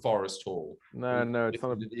time for Forest Hall. No, it's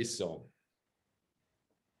not. Listen to this song.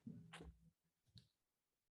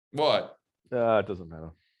 What? It doesn't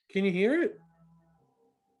matter. Can you hear it?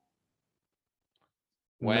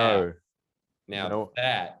 Wow. No, Now No.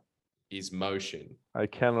 that is motion. I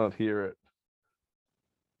cannot hear it.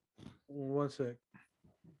 1 sec.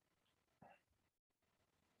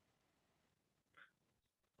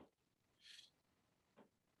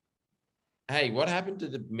 Hey, what happened to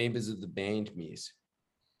the members of the band, Miss?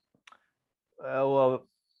 Well,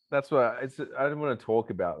 that's what it's. I didn't want to talk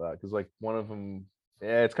about that because, like, one of them.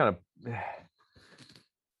 Yeah, it's kind of.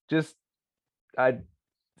 Just, I.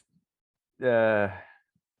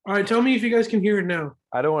 All right, tell me if you guys can hear it now.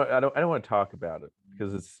 I don't want. I don't want to talk about it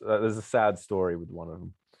because it's. There's a sad story with one of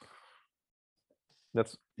them.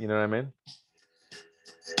 That's, you know what I mean.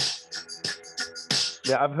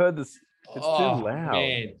 Yeah, I've heard this. It's too loud.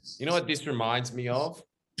 Man. You know what this reminds me of?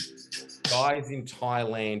 Guys in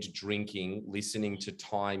Thailand drinking, listening to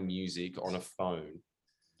Thai music on a phone.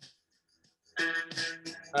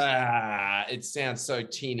 It sounds so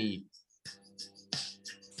tinny.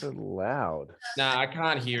 So loud. Nah, I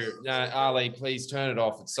can't hear it. No, Ali, please turn it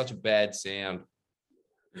off. It's such a bad sound.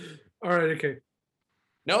 All right, okay.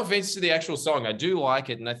 No offense to the actual song. I do like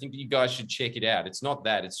it, and I think you guys should check it out. It's not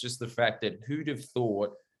that. It's just the fact that who'd have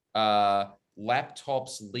thought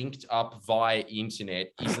laptops linked up via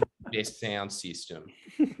internet isn't the best sound system.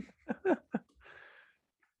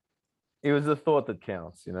 It was the thought that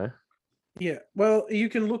counts, you know. Yeah, well, you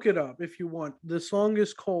can look it up if you want. The song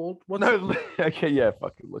is called what's No, okay, yeah,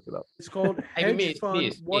 fucking look it up. It's called Hey, Hedge miss, Fund.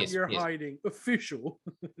 miss, What miss, You're miss. Hiding, official.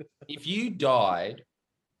 If you died,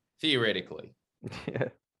 theoretically, Yeah.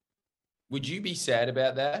 would you be sad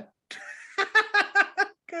about that?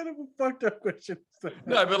 kind of a fucked up question is that?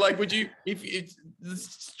 No, but like, would you, if it's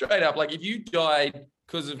straight up, like, if you died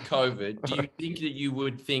because of COVID, do you think that you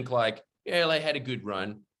would think like, yeah, they had a good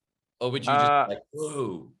run, or would you just be like,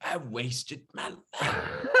 whoa, I wasted my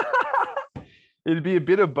life? It'd be a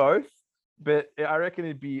bit of both, but I reckon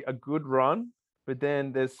it'd be a good run. But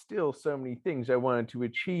then there's still so many things I wanted to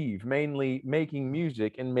achieve, mainly making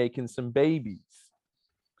music and making some babies.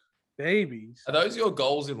 Babies. Are those your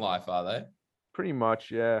goals in life? Are they Pretty much,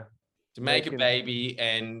 yeah. to make a baby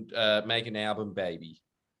and make an album, baby?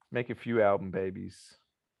 Make a few album babies,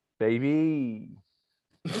 baby.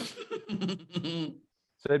 So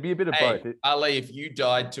it'd be a bit of Hey, both. Ali, if you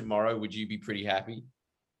died tomorrow, would you be pretty happy?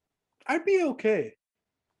 I'd be okay.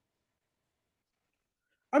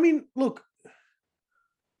 I mean, look,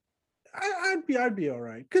 I'd be all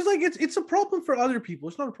right. Because like it's a problem for other people.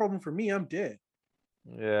 It's not a problem for me. I'm dead.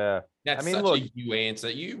 Yeah. That's I mean, such look, a you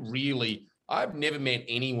answer. You really, I've never met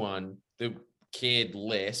anyone that cared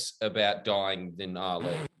less about dying than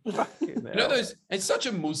Ali. You know those, it's such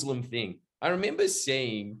a Muslim thing. I remember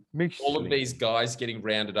seeing all of these guys getting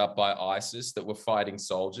rounded up by ISIS that were fighting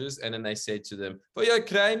soldiers, and then they said to them, "For your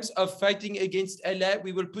crimes of fighting against Allah,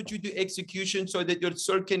 we will put you to execution so that your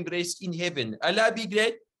soul can rest in heaven. Allah be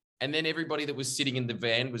great." And then everybody that was sitting in the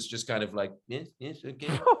van was just kind of like, "Yes, yes,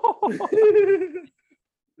 okay."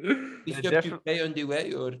 Is your pay on the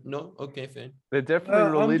way or no? Okay, fine. They're definitely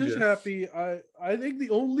religious. I'm just happy. I think the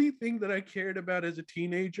only thing that I cared about as a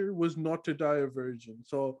teenager was not to die a virgin.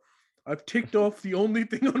 So I've ticked off the only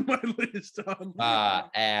thing on my list. I'm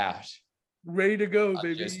Out. ready to go,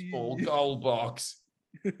 baby. Just full goal box.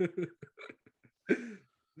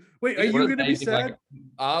 Wait, are you going to be sad? Like,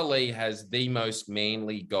 Ali has the most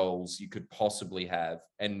manly goals you could possibly have,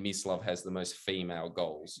 and Miss Love has the most female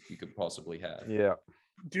goals you could possibly have. Yeah.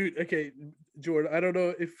 Dude, okay, Jordan, I don't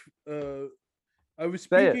know if I was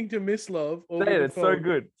speaking to Miss Love over the it's phone. so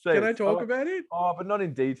good. Can I talk about it? Oh, but not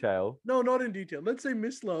in detail. No, not in detail. Let's say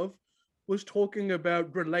Miss Love was talking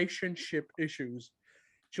about relationship issues.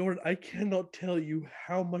 Jordan, I cannot tell you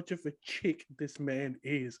how much of a chick this man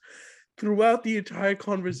is. Throughout the entire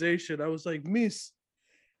conversation, I was like, Miss,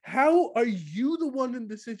 how are you the one in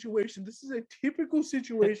this situation? This is a typical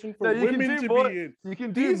situation for women to be in. You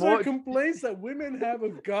can do These more. are complaints that women have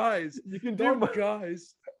of guys. You can do more.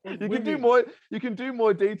 Guys. You can do more. You can do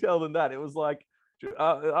more detail than that. It was like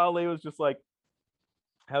Ali was just like,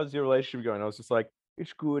 "How's your relationship going?" I was just like,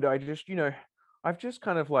 "It's good. I've just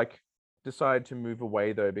kind of like decided to move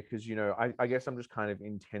away though because I guess I'm just kind of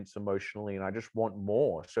intense emotionally and I just want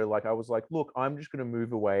more. So like I was like, look, I'm just gonna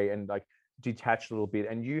move away and like detach a little bit,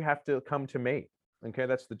 and you have to come to me. Okay,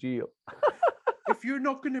 that's the deal." If you're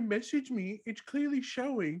not going to message me, it's clearly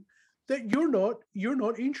showing that you're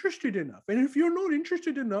not interested enough. And if you're not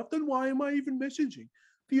interested enough, then why am I even messaging?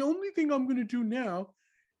 The only thing I'm going to do now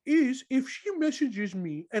is if she messages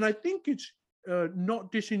me and I think it's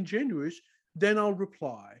not disingenuous, then I'll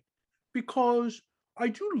reply, because I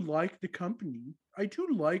do like the company. I do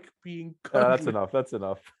like being that's enough. That's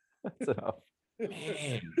enough. That's enough.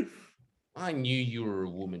 Man, I knew you were a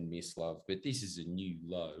woman, Miss Love, but this is a new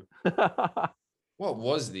low. What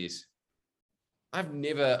was this? I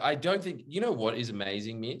don't think, you know what is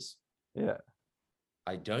amazing, Miss? Yeah.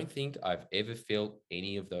 I don't think I've ever felt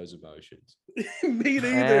any of those emotions. Me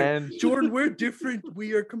neither. Jordan, we're different.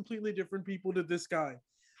 We are completely different people to this guy.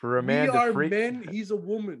 For a man, we are men. He's a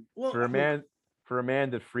woman. Well, for a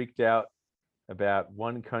man that freaked out about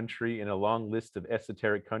one country in a long list of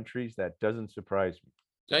esoteric countries, that doesn't surprise me.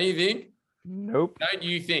 Don't you think? Nope. Don't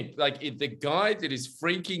you think? Like the guy that is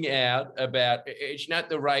freaking out about it's not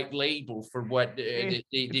the right label for what the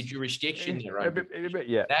jurisdiction they're under.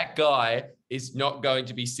 Yeah. That guy is not going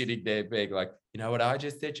to be sitting there being like, you know what I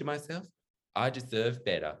just said to myself? I deserve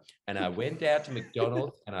better. And I went out to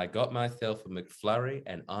McDonald's and I got myself a McFlurry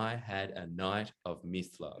and I had a night of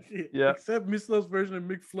Miss Love. Yeah. Except Miss Love's version of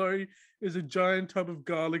McFlurry is a giant tub of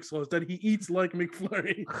garlic sauce that he eats like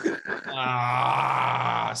McFlurry.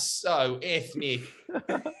 So ethnic.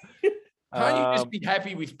 Can't you just be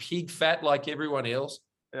happy with pig fat like everyone else?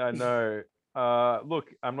 I know.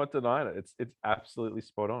 Look, I'm not denying it. It's absolutely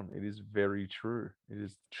spot on. It is very true. It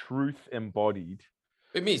is truth embodied.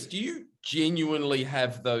 But Miss, do you genuinely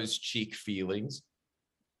have those chick feelings?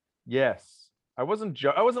 Yes. I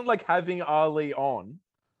wasn't like having Ali on.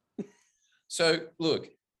 So look,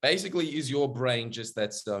 basically, is your brain just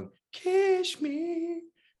that song? Kiss me.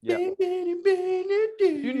 Yeah.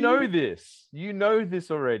 You know this. You know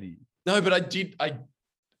this already. No, but I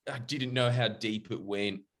didn't know how deep it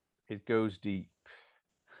went. It goes deep.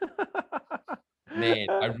 Man,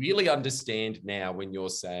 I really understand now when you're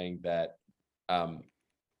saying that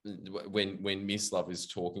when Miss Love is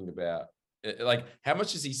talking about, like, how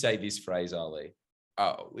much does he say this phrase, Ali?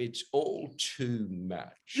 Oh, it's all too much.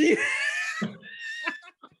 It's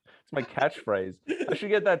my catchphrase. I should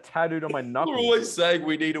get that tattooed on my We're knuckles. always saying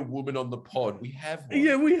we need a woman on the pod. We have one.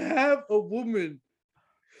 Yeah, we have a woman.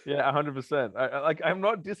 Yeah, 100%. I'm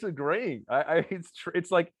not disagreeing. It's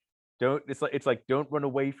like don't run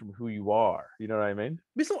away from who you are. You know what I mean?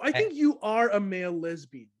 Miss Love, I think you are a male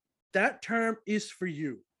lesbian. That term is for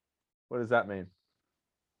you. What does that mean?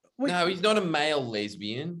 Wait, No, he's not a male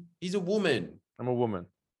lesbian. He's a woman. I'm a woman.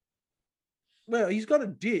 well, he's got a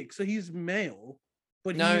dick, so he's male.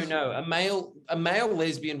 But No, he's, a male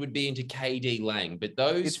lesbian would be into KD Lang, but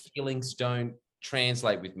those feelings don't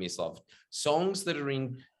translate with Miss Love. Songs that are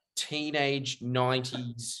in teenage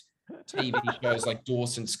 90s TV shows like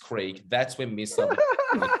Dawson's Creek, that's when Miss Love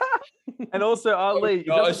is. And also, Ali,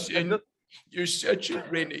 You're such a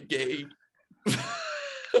renegade.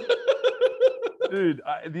 dude,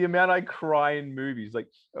 the amount I cry in movies, like,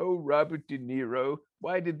 oh, Robert De Niro,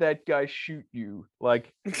 why did that guy shoot you?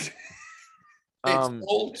 Like, It's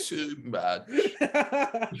all too much.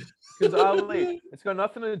 because Ali, it's got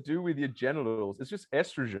nothing to do with your genitals. It's just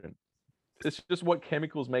estrogen. It's just what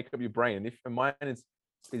chemicals make up your brain. And if mine is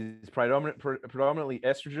predominantly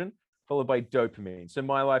estrogen, followed by dopamine. So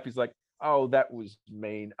my life is like, oh, that was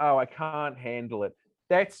mean. Oh, I can't handle it.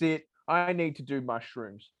 That's it. I need to do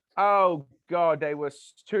mushrooms. Oh God, they were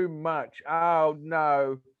too much. Oh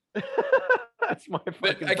no. That's my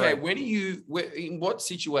fucking okay, brain. in what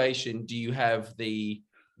situation do you have the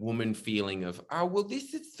woman feeling of, oh, well,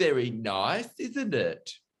 this is very nice, isn't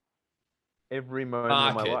it? Every moment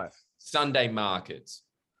of my life. Sunday markets.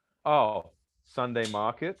 Oh, Sunday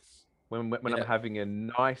markets. When I'm having a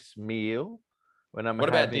nice meal. When I'm What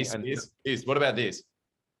about having this? What about this?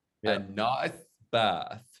 Yeah. A nice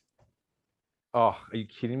bath. Oh, are you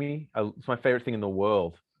kidding me? It's my favorite thing in the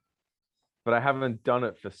world. But I haven't done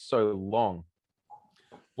it for so long.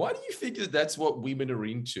 Why do you think that that's what women are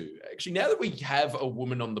into? Actually, now that we have a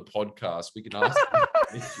woman on the podcast, we can ask them a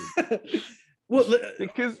question. well,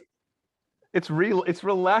 Because it's real, it's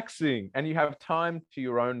relaxing, and you have time to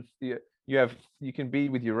your own. You can be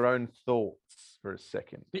with your own thoughts for a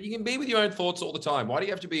second. But you can be with your own thoughts all the time. Why do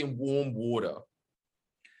you have to be in warm water?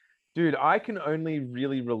 Dude, I can only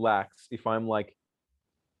really relax if I'm like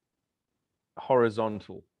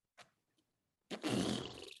horizontal.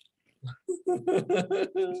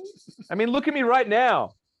 I mean, look at me right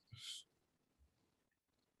now.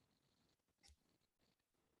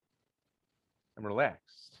 I'm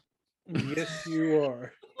relaxed. yes, you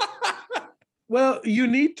are. Well, you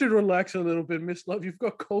need to relax a little bit, Miss Love. You've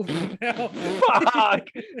got COVID now. Fuck.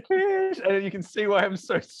 And you can see why I'm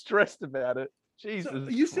so stressed about it. Jesus So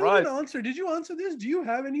you still Christ. didn't answer. Did you answer this? Do you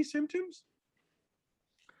have any symptoms?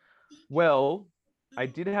 Well, I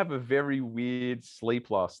did have a very weird sleep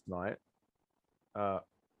last night.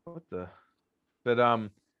 What the? But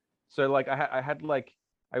so like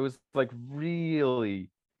I was like really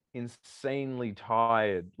insanely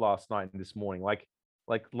tired last night and this morning, like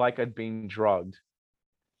I'd been drugged.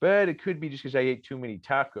 But it could be just because I ate too many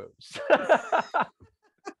tacos.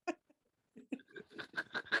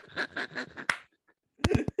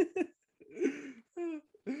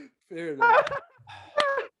 Fair enough.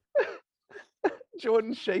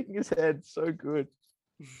 Jordan shaking his head, so good.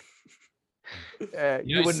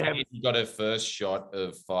 You know, Sandy got her first shot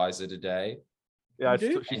of Pfizer today. Yeah,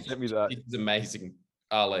 Did? she sent me that. It's amazing.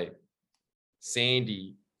 Ali,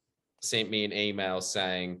 Sandy sent me an email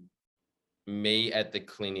saying, me at the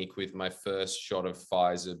clinic with my first shot of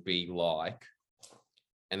Pfizer be like,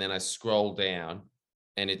 and then I scroll down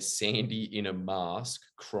and it's Sandy in a mask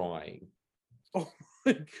crying. Oh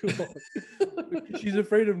my god. She's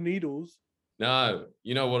afraid of needles. No,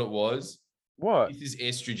 you know what it was? What? This is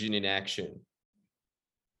estrogen in action.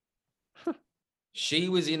 She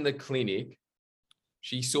was in the clinic.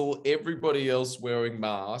 She saw everybody else wearing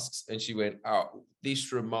masks and she went, oh,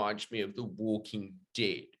 this reminds me of The Walking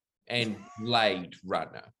Dead and Blade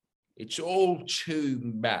Runner. It's all too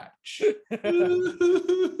much.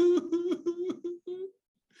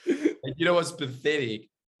 And you know what's pathetic?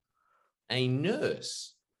 A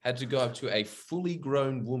nurse had to go up to a fully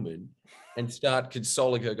grown woman and start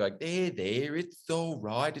consoling her, going, there, it's all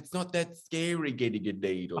right. It's not that scary getting a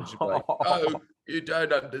needle. She's like, oh, you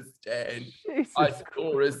don't understand. Jesus. I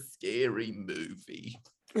saw a scary movie.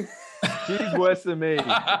 She's worse than me.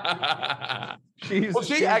 Well, she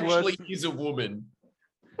she's actually worse. is a woman.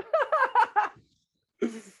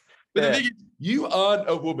 But Yeah. the thing is, you aren't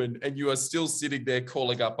a woman and you are still sitting there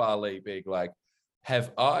calling up Ali, being like,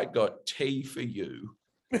 have I got tea for you?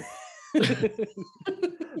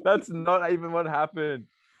 That's not even what happened.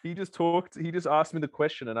 He just talked. He just asked me the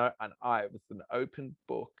question, and I was an open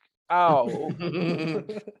book. Ow.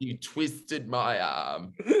 You twisted my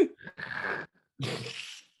arm.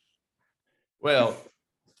 Well,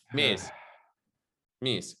 Miss,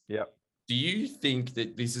 Yep. do you think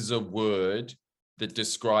that this is a word that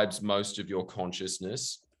describes most of your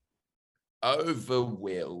consciousness?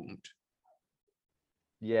 Overwhelmed.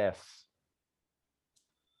 Yes.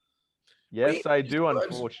 What do Yes, you I think do. describes-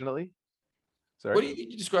 Unfortunately. What Sorry. do you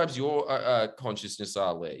think describes your consciousness,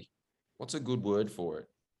 Ali? What's a good word for it?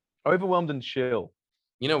 Overwhelmed and chill.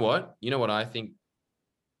 You know what? You know what I think?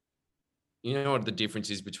 You know what the difference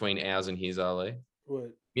is between ours and his, Ali?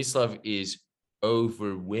 What? Mislav is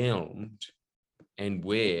overwhelmed and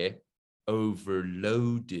we're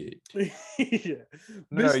overloaded. Yeah.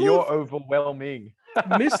 No, you're overwhelming.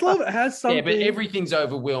 Mislav has something. Yeah, but everything's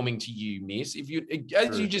overwhelming to you, Miss. If you,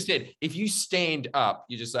 as you True. just said, if you stand up,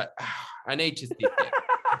 you're just like, I need to sit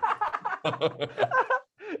there.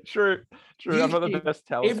 True. You I'm not the think best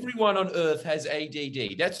talent. Everyone on earth has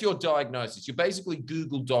ADD. That's your diagnosis. You're basically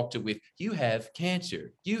Google doctor with, you have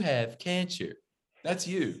cancer. You have cancer. That's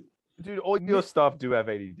you. Dude, all your stuff do have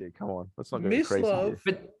ADD. Come on. Let's not go crazy Mislav here.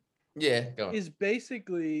 But yeah, go on. is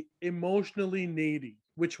basically emotionally needy,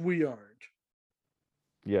 which we aren't.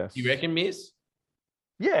 Yes. You reckon, Miss?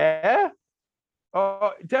 Yeah.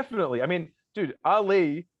 Oh, definitely. I mean, dude,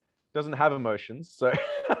 Ali doesn't have emotions, so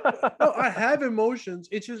No, I have emotions.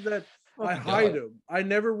 It's just that Oh, I God. hide them. I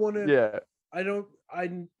never want to. yeah. I don't.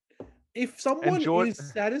 If someone Jordan-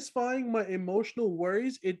 is satisfying my emotional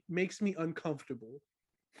worries, it makes me uncomfortable.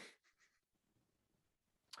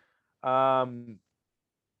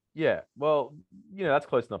 Yeah, well, that's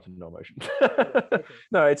close enough to no emotion.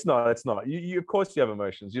 No, it's not. You of course you have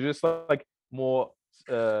emotions. You're just like more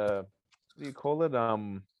what do you call it?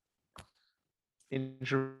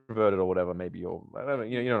 Introverted or whatever, maybe, or I don't know,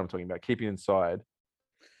 you know what I'm talking about, keeping inside.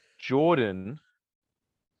 Jordan,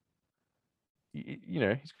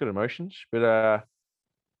 he's got emotions, but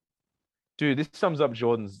dude, this sums up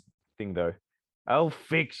Jordan's thing though. I'll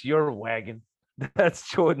fix your wagon. That's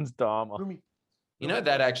Jordan's Dharma. You know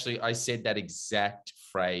that actually, I said that exact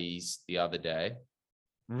phrase the other day.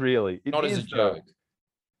 Really? It Not as a is, though. joke.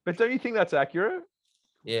 But don't you think that's accurate?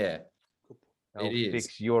 Yeah. I'll It is.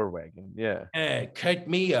 fix your wagon. Yeah. Cut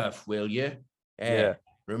me off, will you? Yeah.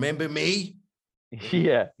 Remember me?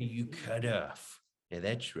 Yeah. You cut off. Yeah,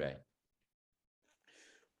 that's right.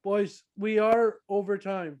 Boys, we are over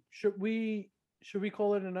time. Should we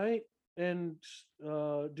call it a night and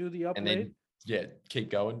do the up And late? then, yeah, keep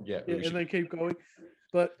going. Yeah. Yeah, we and should. then keep going.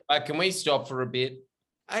 But Can we stop for a bit?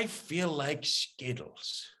 I feel like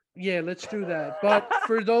Skittles. yeah, let's do that. But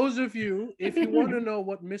for those of you, if you want to know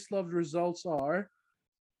what Misloved results are,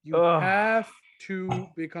 you Ugh. have to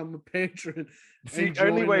become a patron It's and the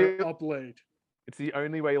only join way. the up late. It's the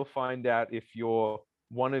only way you'll find out if you're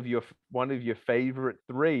one of your favorite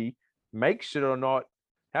three makes it or not.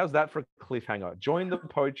 How's that for a cliffhanger? Join the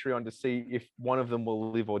Patreon to see if one of them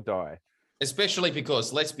will live or die. Especially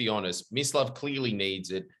because, let's be honest, Mislav clearly needs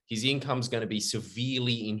it. His income's going to be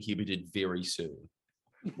severely inhibited very soon.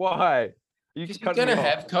 Why? You just You're cut going me to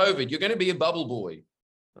off. have COVID. You're going to be a bubble boy.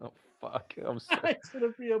 Oh fuck! I'm so It's gonna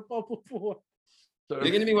be a bubble boy. You're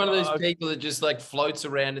going to be one of those fucked. people that just like floats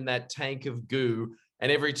around in that tank of goo.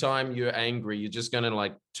 And every time you're angry, you're just going to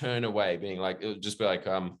like turn away, being like, it'll just be like,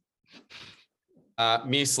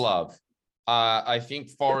 Mislav, I think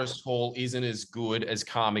Forest Hall isn't as good as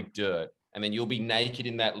Karmic Dirt. And then you'll be naked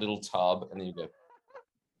in that little tub, and then you go,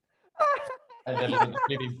 and then little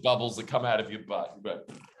these bubbles that come out of your butt. You go,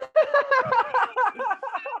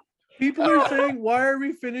 People are saying, why are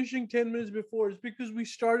we finishing 10 minutes before? It's because we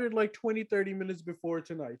started like 20, 30 minutes before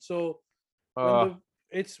tonight. So when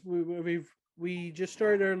we just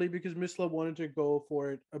started early because Miss Love wanted to go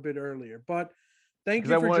for it a bit earlier. But thank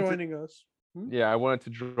you for joining us. Yeah, I wanted to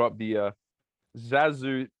drop the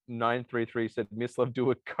Zazu933 said Miss Love do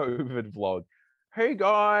a COVID vlog. Hey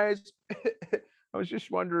guys, I was just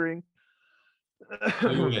wondering.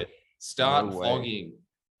 do it. Start No way. vlogging.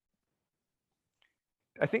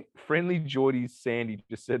 I think Friendly Geordie Sandy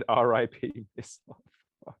just said R.I.P. Miss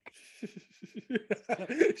Love.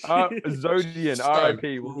 Fuck. Zodian, So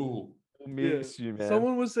R.I.P. cool. We'll miss you, man.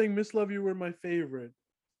 Someone was saying, Miss Love, you were my favorite.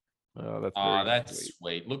 Oh, that's That's sweet.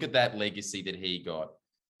 sweet. Look at that legacy that he got.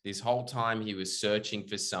 This whole time he was searching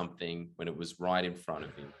for something when it was right in front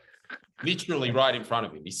of him. Literally right in front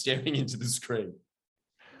of him. He's staring into the screen.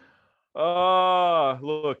 Oh,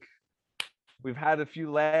 look, we've had a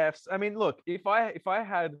few laughs. I mean, look, if I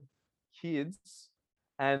had kids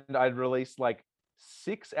and I'd release like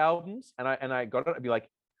 6 albums, and I got it. I'd be like,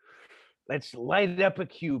 let's light up a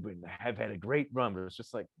Cuban. I've had a great run, but it's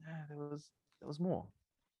just like, there was more.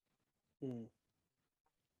 Hmm.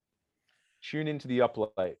 Tune into the up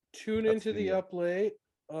late. Tune That's into the video. up late,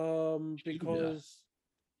 because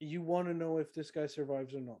you want to know if this guy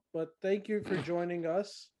survives or not. But thank you for joining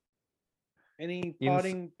us. Any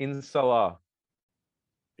potting Inshallah.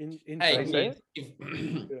 in Hey, say Ned,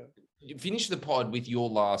 if, finish the pod with your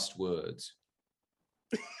last words.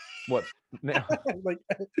 What now? like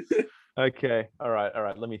Okay. All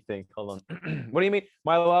right. Let me think. Hold on. What do you mean?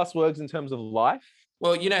 My last words in terms of life?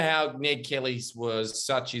 Well, you know how Ned Kelly's was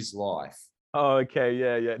 "Such is life," Oh, okay.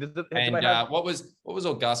 Yeah. and what was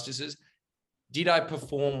Augustus's? Did I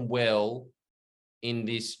perform well in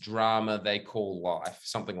this drama they call life?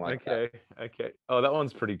 Something like that. Okay. Oh, that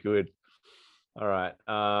one's pretty good. All right.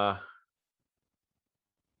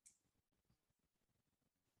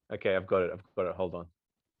 Okay, I've got it. Hold on.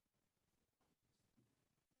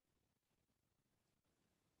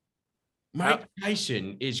 Mike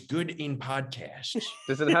Tyson is good in podcasts.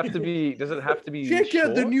 Does it have to be? check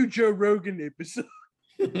out the short? new Joe Rogan episode.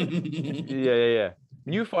 Yeah.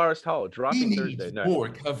 New Forest Hall He dropping Thursday. needs No. more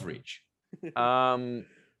coverage. All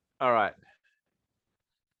right.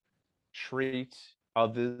 Treat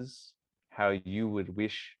others how you would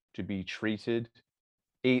wish to be treated.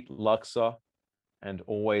 Eat Luxor and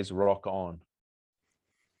always rock on.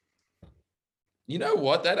 You know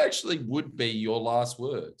what? That actually would be your last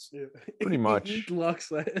words. Yeah. Pretty much. Eat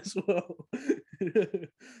Luxor as well.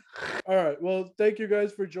 All right. Well, thank you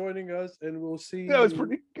guys for joining us, and we'll see. That was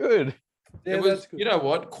pretty good. Yeah, It was, that's good. you know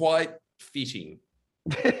what? Quite fitting.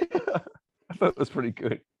 I thought it was pretty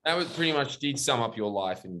good. That was pretty much did sum up your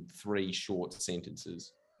life in 3 short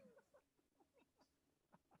sentences.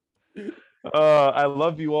 I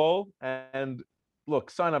love you all, and look,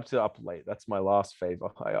 sign up to Up Late. That's my last favor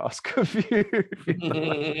I ask of you.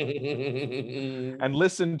 And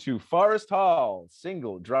listen to Forest Hall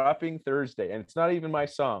single dropping Thursday, and it's not even my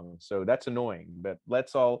song, so that's annoying. But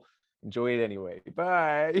let's all enjoy it anyway.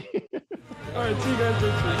 Bye. All right. See you guys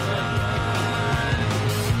next week.